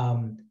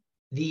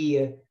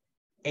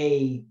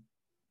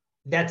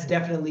 That's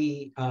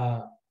definitely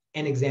an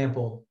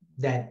example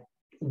that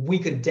we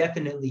could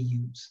definitely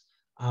use.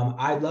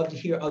 I'd love to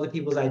hear other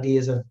people's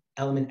ideas of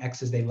element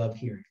X's they love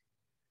hearing.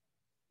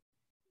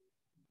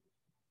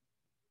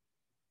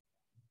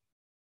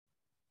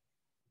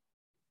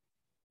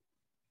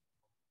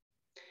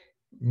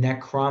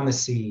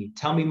 Necromancy,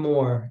 tell me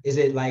more. Is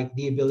it like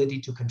the ability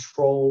to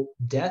control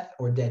death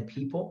or dead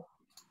people?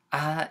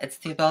 It's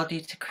the ability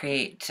to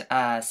create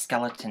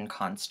skeleton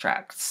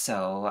constructs.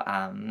 So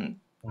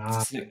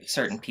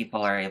certain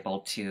people are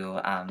able to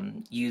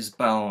use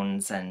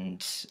bones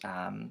and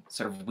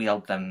sort of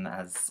wield them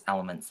as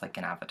elements, like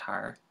an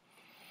avatar.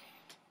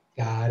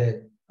 Got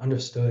it.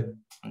 Understood.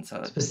 And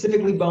so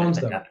specifically bones,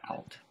 though.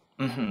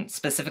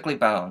 Specifically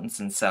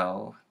bones, and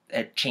so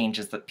it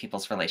changes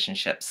people's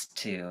relationships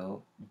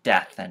to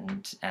death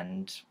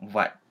and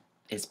what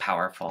is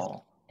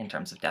powerful in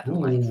terms of death and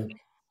life.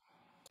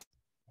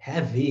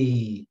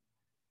 Heavy.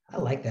 I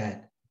like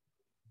that.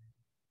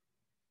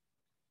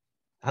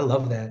 I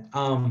love that.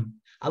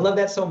 I love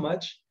that so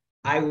much.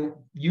 I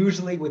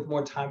usually, with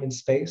more time and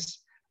space,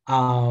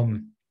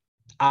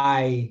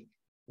 I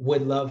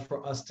would love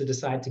for us to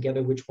decide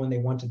together which one they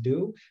want to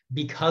do.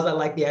 Because I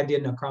like the idea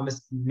of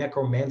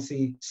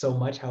necromancy so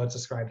much, how it's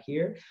described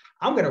here,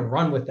 I'm going to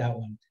run with that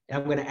one. And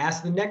I'm going to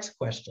ask the next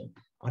question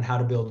on how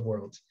to build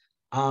worlds.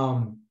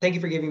 Thank you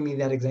for giving me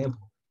that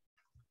example.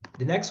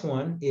 The next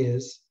one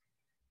is,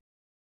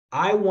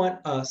 I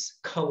want us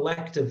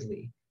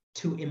collectively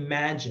to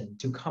imagine,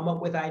 to come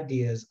up with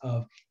ideas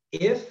of,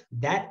 if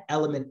that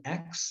element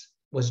X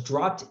was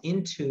dropped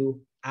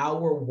into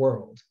our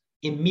world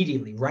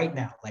immediately, right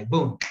now, like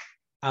boom,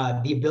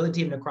 the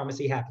ability of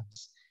necromancy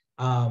happens.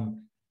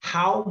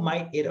 How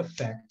might it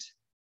affect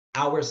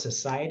our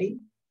society,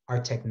 our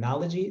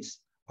technologies,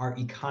 our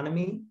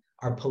economy,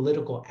 our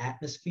political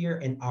atmosphere,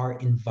 and our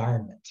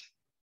environment?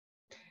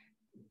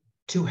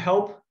 To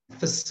help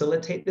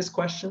facilitate this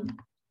question,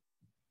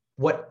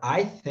 what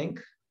I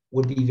think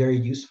would be very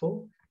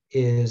useful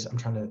is, I'm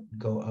trying to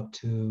go up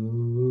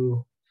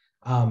to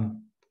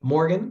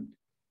Morgan.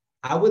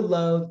 I would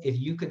love if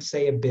you could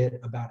say a bit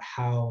about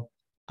how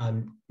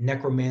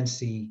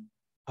necromancy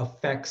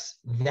affects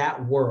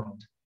that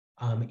world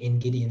in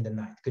Gideon the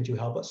Ninth. Could you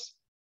help us?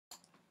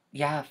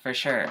 Yeah, for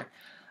sure.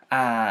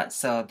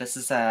 So this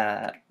is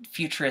a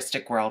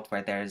futuristic world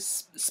where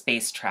there's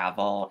space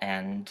travel,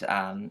 and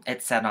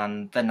it's set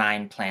on the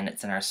 9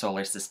 planets in our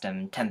solar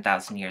system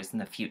 10,000 years in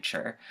the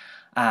future.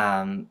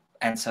 And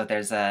so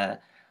there's a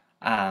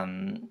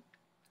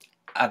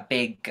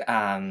big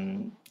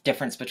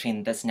difference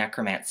between this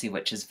necromancy,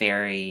 which is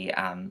very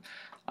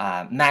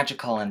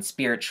magical and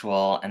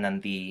spiritual, and then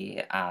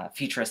the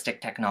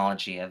futuristic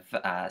technology of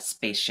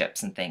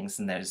spaceships and things.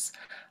 And there's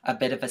a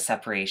bit of a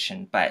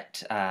separation,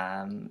 but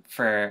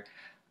for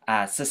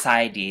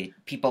society,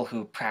 people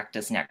who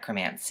practice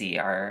necromancy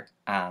are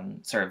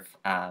sort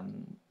of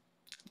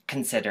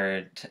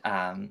considered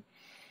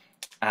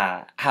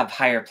have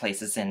higher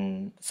places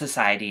in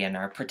society and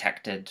are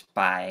protected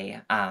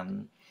by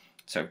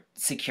sort of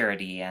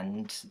security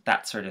and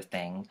that sort of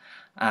thing.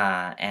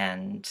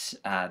 And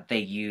they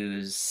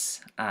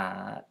use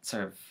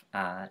sort of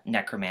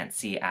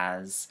necromancy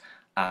as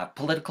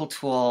political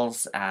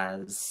tools,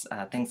 as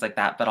things like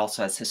that, but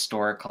also as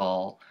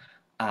historical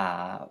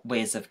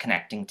ways of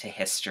connecting to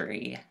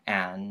history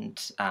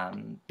and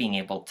being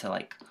able to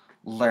like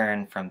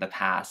learn from the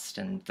past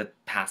and the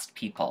past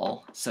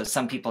people. So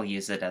some people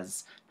use it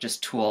as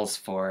just tools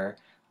for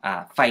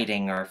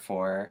fighting or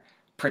for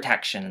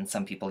protection, and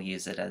some people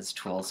use it as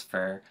tools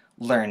for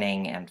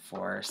learning and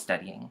for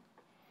studying.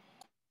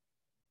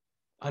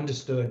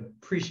 Understood.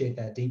 Appreciate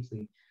that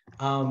deeply.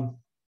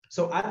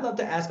 So I'd love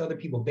to ask other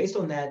people, based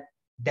on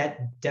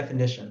that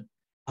definition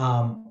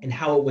and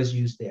how it was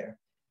used there.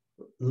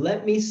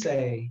 Let me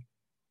say,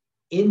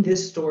 in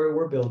this story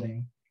we're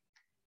building,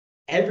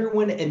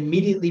 everyone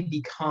immediately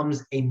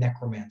becomes a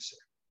necromancer,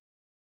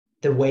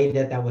 the way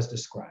that was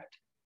described.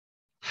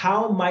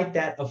 How might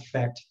that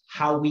affect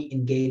how we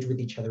engage with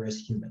each other as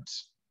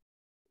humans?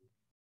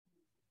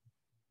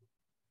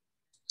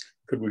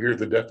 Could we hear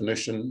the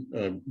definition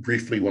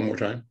briefly one more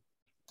time?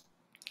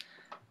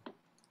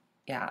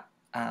 Yeah,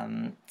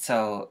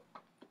 so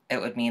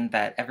it would mean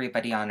that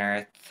everybody on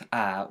Earth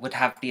would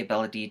have the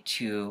ability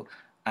to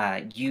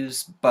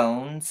use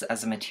bones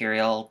as a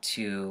material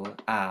to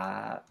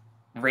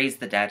raise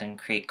the dead and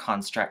create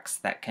constructs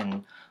that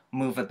can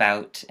move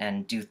about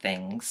and do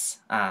things.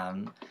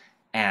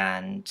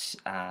 And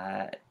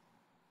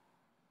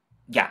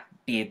yeah,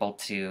 be able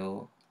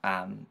to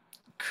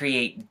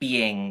create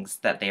beings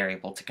that they are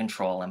able to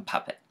control and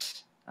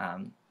puppet.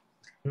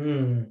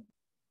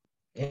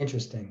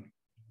 Interesting.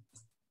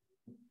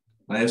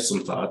 I have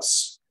some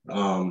thoughts,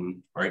 or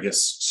I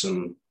guess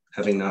some,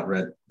 having not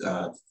read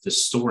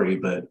this story,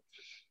 but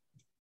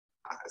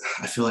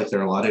I feel like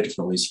there are a lot of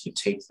different ways you could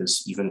take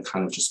this, even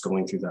kind of just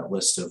going through that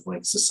list of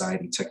like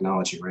society,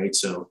 technology, right?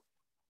 So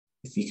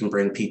if you can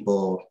bring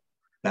people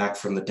back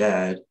from the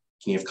dead,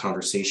 can you have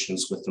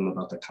conversations with them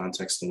about the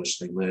context in which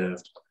they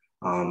lived,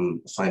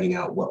 finding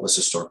out what was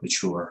historically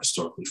true or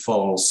historically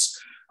false,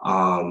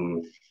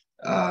 you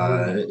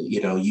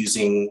know,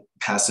 using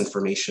past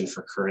information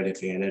for current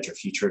advantage or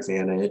future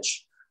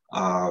advantage.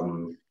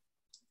 Oh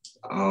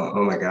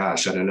my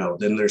gosh, I don't know.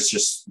 Then there's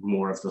just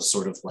more of the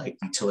sort of like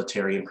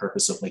utilitarian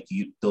purpose of like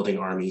you building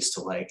armies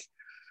to like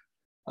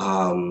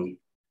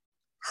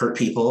hurt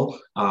people,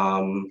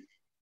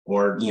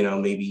 or, you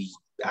know, maybe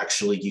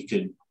actually you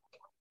could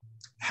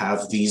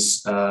have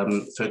these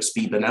folks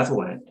be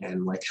benevolent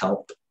and like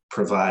help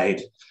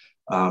provide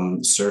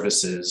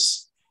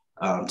services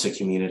to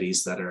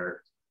communities that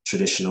are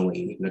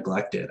traditionally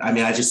neglected. I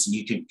mean,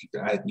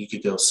 you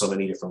could go so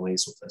many different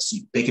ways with this.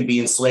 They could be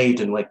enslaved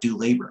and like do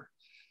labor,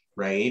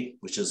 right?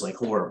 Which is like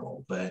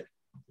horrible, but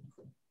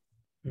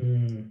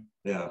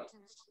yeah.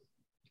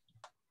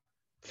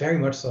 Very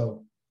much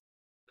so.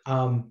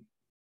 My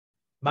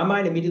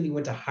mind immediately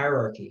went to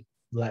hierarchy,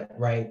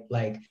 right?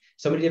 Like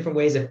so many different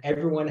ways. If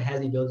everyone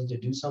has the ability to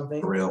do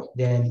something,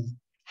 then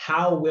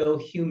how will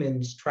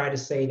humans try to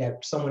say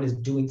that someone is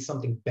doing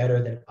something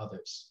better than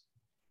others?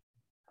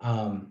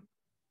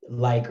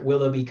 Like, will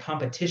there be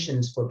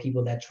competitions for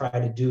people that try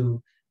to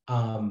do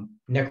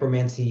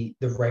necromancy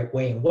the right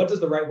way? And what does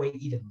the right way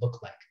even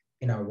look like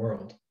in our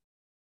world?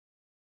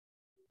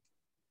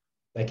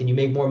 Like, can you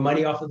make more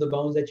money off of the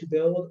bones that you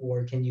build,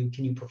 or can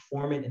you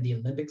perform it in the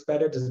Olympics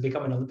better? Does it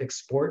become an Olympic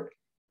sport?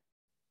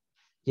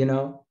 You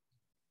know?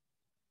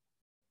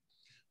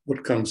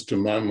 What comes to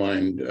my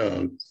mind,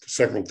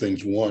 several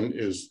things. One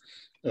is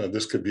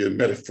this could be a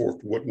metaphor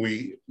for what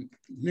we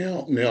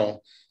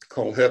now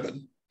call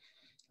heaven,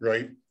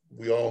 right?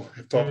 We all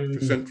have talked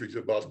for centuries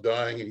about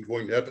dying and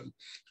going to heaven.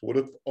 So what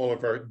if all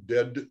of our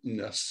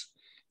deadness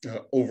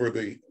over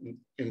the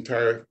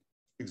entire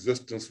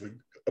existence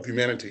of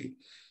humanity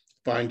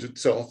finds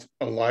itself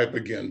alive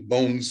again,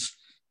 bones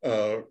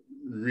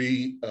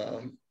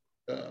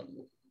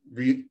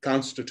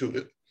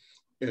reconstituted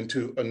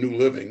into a new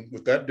living?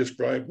 Would that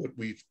describe what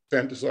we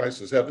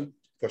fantasize as heaven?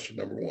 Question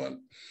number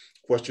one.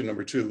 Question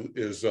number two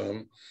is,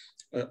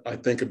 I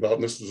think about,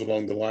 and this is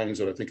along the lines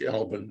that I think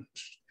Alvin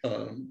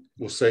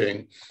was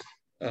saying,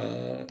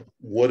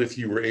 what if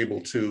you were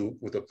able to,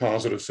 with a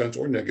positive sense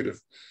or negative,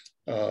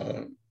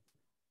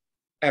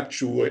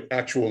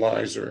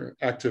 actualize or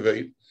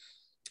activate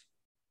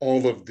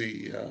all of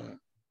the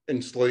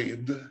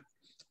enslaved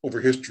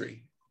over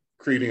history,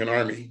 creating an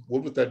army?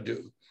 What would that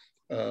do?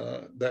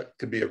 That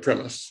could be a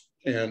premise.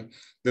 And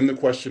then the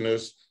question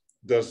is,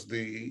 does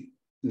the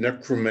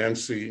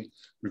necromancy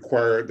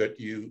require that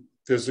you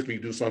physically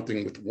do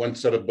something with one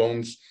set of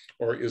bones,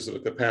 or is it a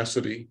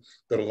capacity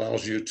that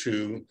allows you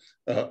to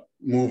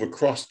move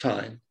across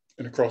time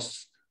and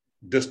across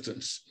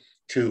distance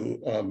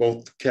to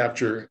both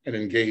capture and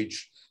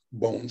engage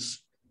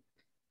bones?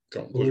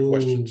 So those are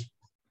questions.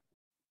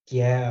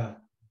 Yeah,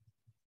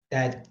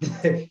 that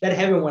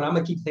heaven one, I'm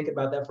gonna keep thinking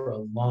about that for a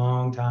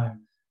long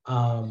time.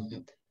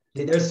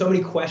 There's so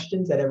many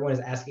questions that everyone is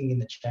asking in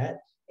the chat,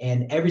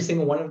 and every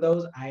single one of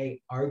those, I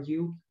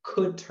argue,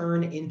 could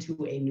turn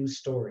into a new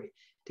story.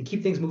 To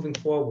keep things moving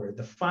forward,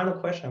 the final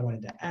question I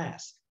wanted to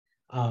ask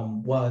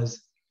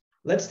was,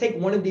 let's take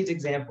one of these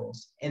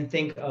examples and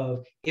think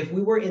of, if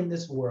we were in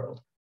this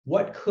world,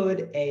 what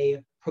could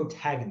a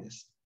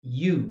protagonist,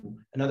 you,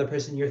 another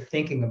person you're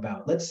thinking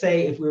about, let's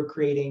say if we were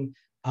creating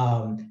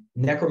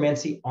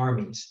necromancy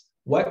armies,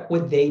 what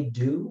would they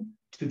do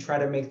to try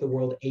to make the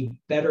world a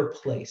better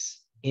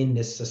place in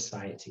this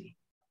society?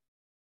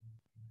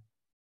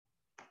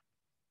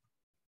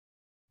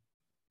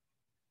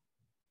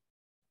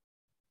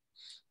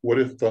 What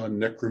if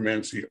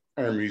necromancy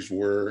armies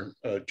were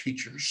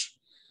teachers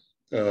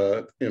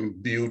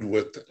imbued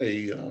with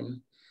a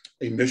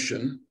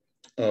mission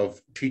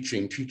of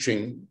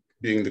teaching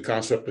being the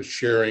concept of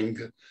sharing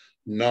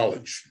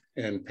knowledge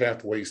and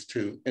pathways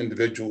to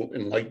individual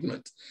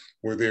enlightenment,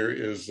 where there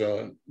is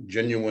a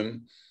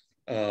genuine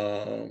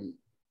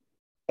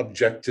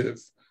objective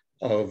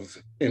of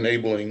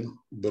enabling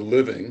the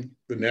living,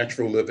 the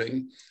natural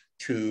living,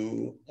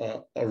 to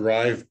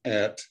arrive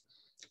at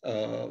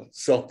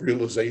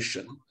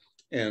self-realization,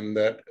 and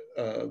that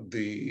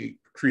the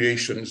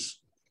creations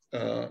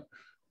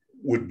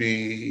would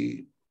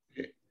be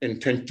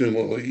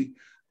intentionally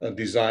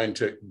designed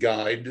to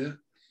guide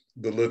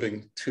the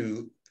living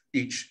to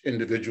each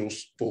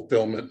individual's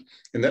fulfillment.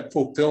 And that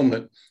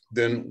fulfillment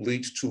then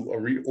leads to a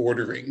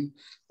reordering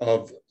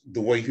of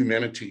the way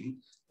humanity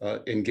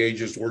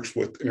engages, works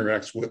with,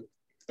 interacts with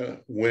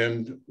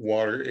wind,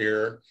 water,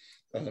 air,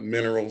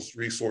 minerals,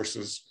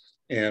 resources,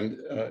 and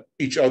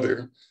each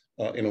other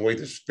in a way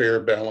that's fair,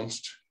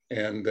 balanced,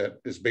 and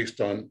that is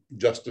based on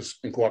justice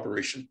and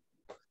cooperation.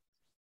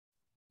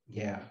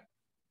 Yeah,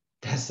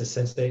 that's the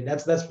sense.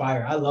 That's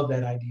fire. I love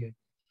that idea.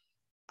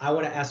 I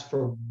want to ask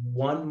for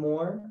one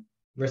more,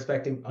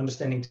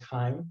 understanding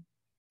time.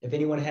 If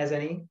anyone has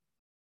any.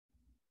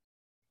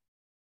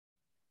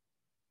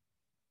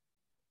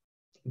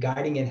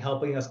 Guiding and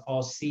helping us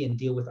all see and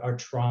deal with our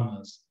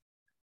traumas.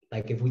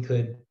 Like, if we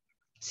could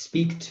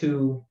speak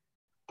to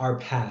our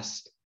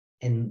past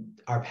and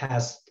our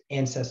past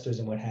ancestors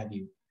and what have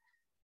you.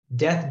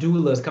 Death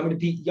doulas coming to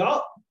people.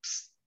 Y'all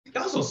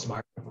so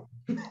smart.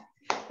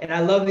 And I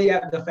love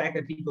the fact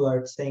that people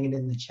are saying it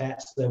in the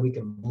chat so that we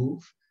can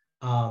move.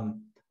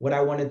 What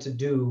I wanted to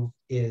do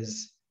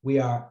is, we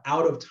are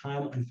out of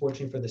time,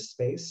 unfortunately, for the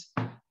space.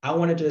 I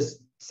want to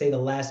just say the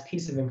last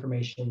piece of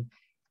information.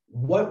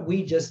 What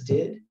we just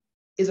did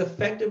is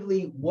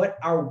effectively what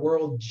our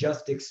world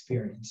just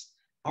experienced.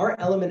 Our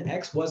element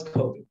X was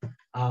COVID.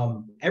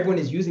 Everyone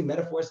is using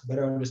metaphors to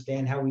better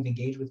understand how we've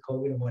engaged with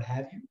COVID and what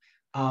have you.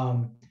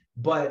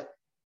 But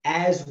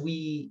as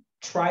we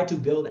try to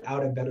build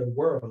out a better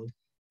world,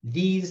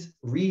 these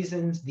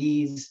reasons,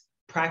 these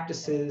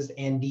practices,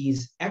 and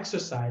these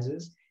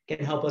exercises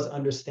can help us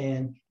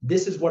understand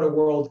this is what a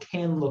world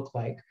can look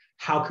like.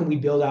 How can we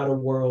build out a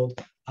world,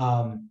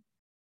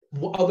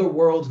 other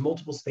worlds,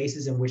 multiple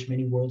spaces in which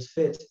many worlds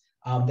fit,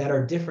 that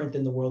are different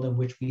than the world in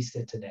which we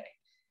sit today.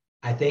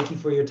 I thank you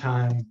for your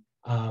time.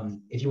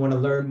 If you want to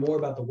learn more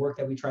about the work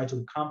that we try to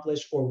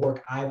accomplish or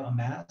work I've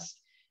amassed,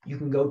 you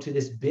can go to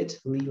this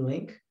bit.ly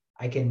link.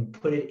 I can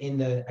put it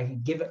in I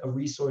can give a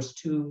resource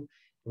to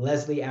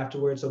Leslie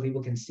afterwards so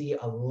people can see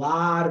a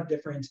lot of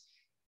different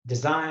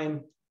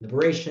design,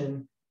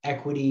 liberation,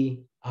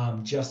 equity,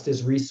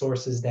 justice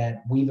resources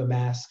that we've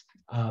amassed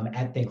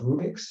at Think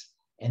Rubik's,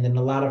 and then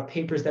a lot of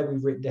papers that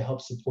we've written to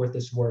help support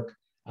this work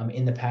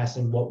in the past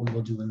and what we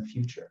will do in the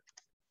future.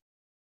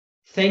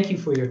 Thank you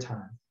for your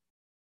time.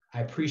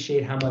 I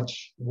appreciate how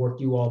much work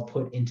you all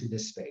put into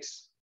this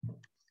space.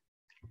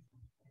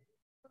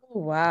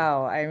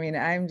 Wow. I mean,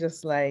 I'm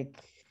just like,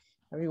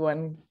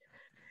 everyone,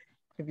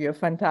 give you a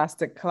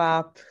fantastic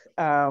clap.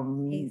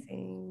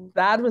 Amazing.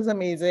 That was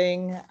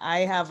amazing. I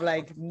have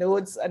like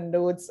notes and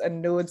notes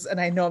and notes, and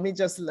I normally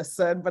just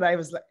listen, but I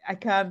was like, I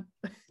can't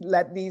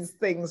let these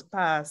things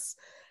pass.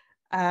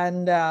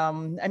 And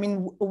I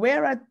mean,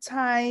 we're at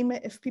time.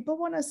 If people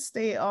want to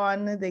stay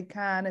on, they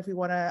can. If we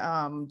want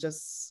to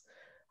just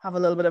have a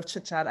little bit of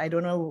chit chat, I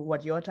don't know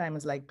what your time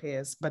is like,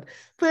 Pierce. But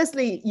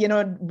firstly, you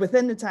know,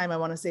 within the time, I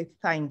want to say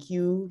thank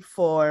you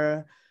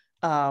for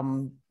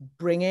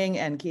bringing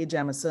N.K.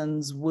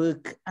 Jemisin's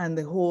work and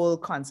the whole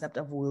concept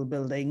of world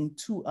building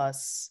to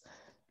us.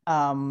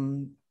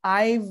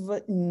 I've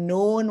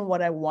known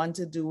what I want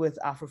to do with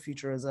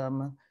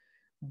Afrofuturism,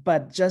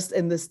 but just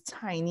in this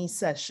tiny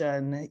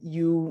session,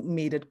 you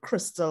made it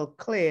crystal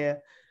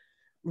clear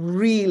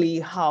really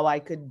how I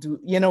could do,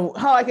 you know,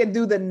 how I could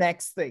do the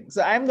next thing.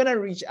 So I'm gonna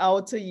reach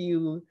out to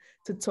you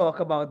to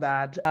talk about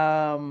that.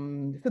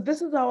 So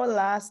this is our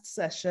last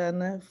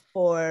session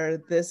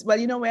for this. Well,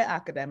 you know, we're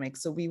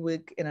academics, so we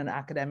work in an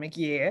academic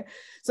year.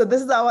 So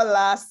this is our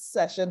last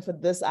session for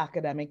this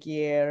academic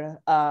year.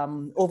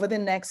 Over the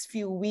next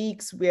few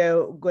weeks,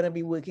 we're gonna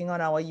be working on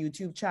our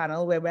YouTube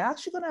channel where we're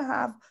actually gonna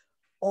have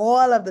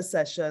all of the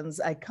sessions.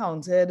 I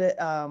counted.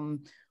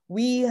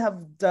 We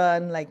have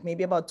done like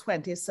maybe about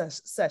 20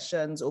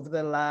 sessions over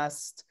the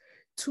last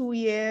 2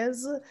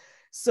 years.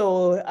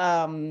 So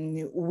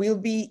we'll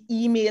be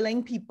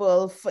emailing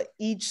people for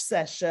each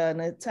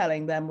session,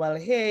 telling them, well,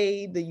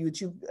 hey, the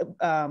YouTube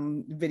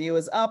video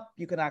is up.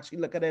 You can actually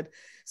look at it.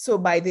 So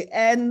by the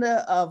end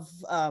of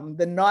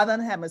the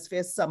Northern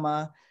Hemisphere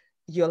summer,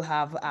 you'll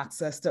have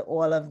access to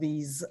all of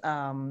these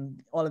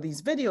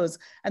videos.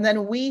 And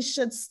then we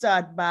should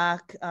start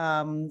back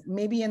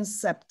maybe in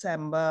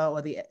September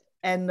or the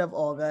end of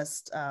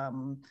August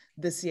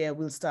this year.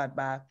 We'll start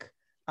back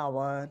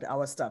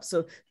our stuff.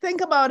 So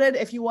think about it.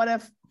 If you want to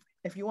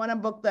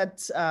book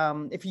that,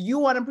 if you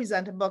want to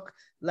present a book,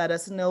 let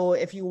us know.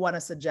 If you want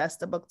to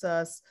suggest a book to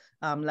us,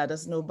 let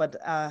us know. But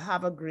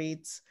have a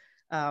great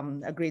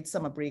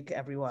summer break,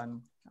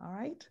 everyone. All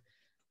right.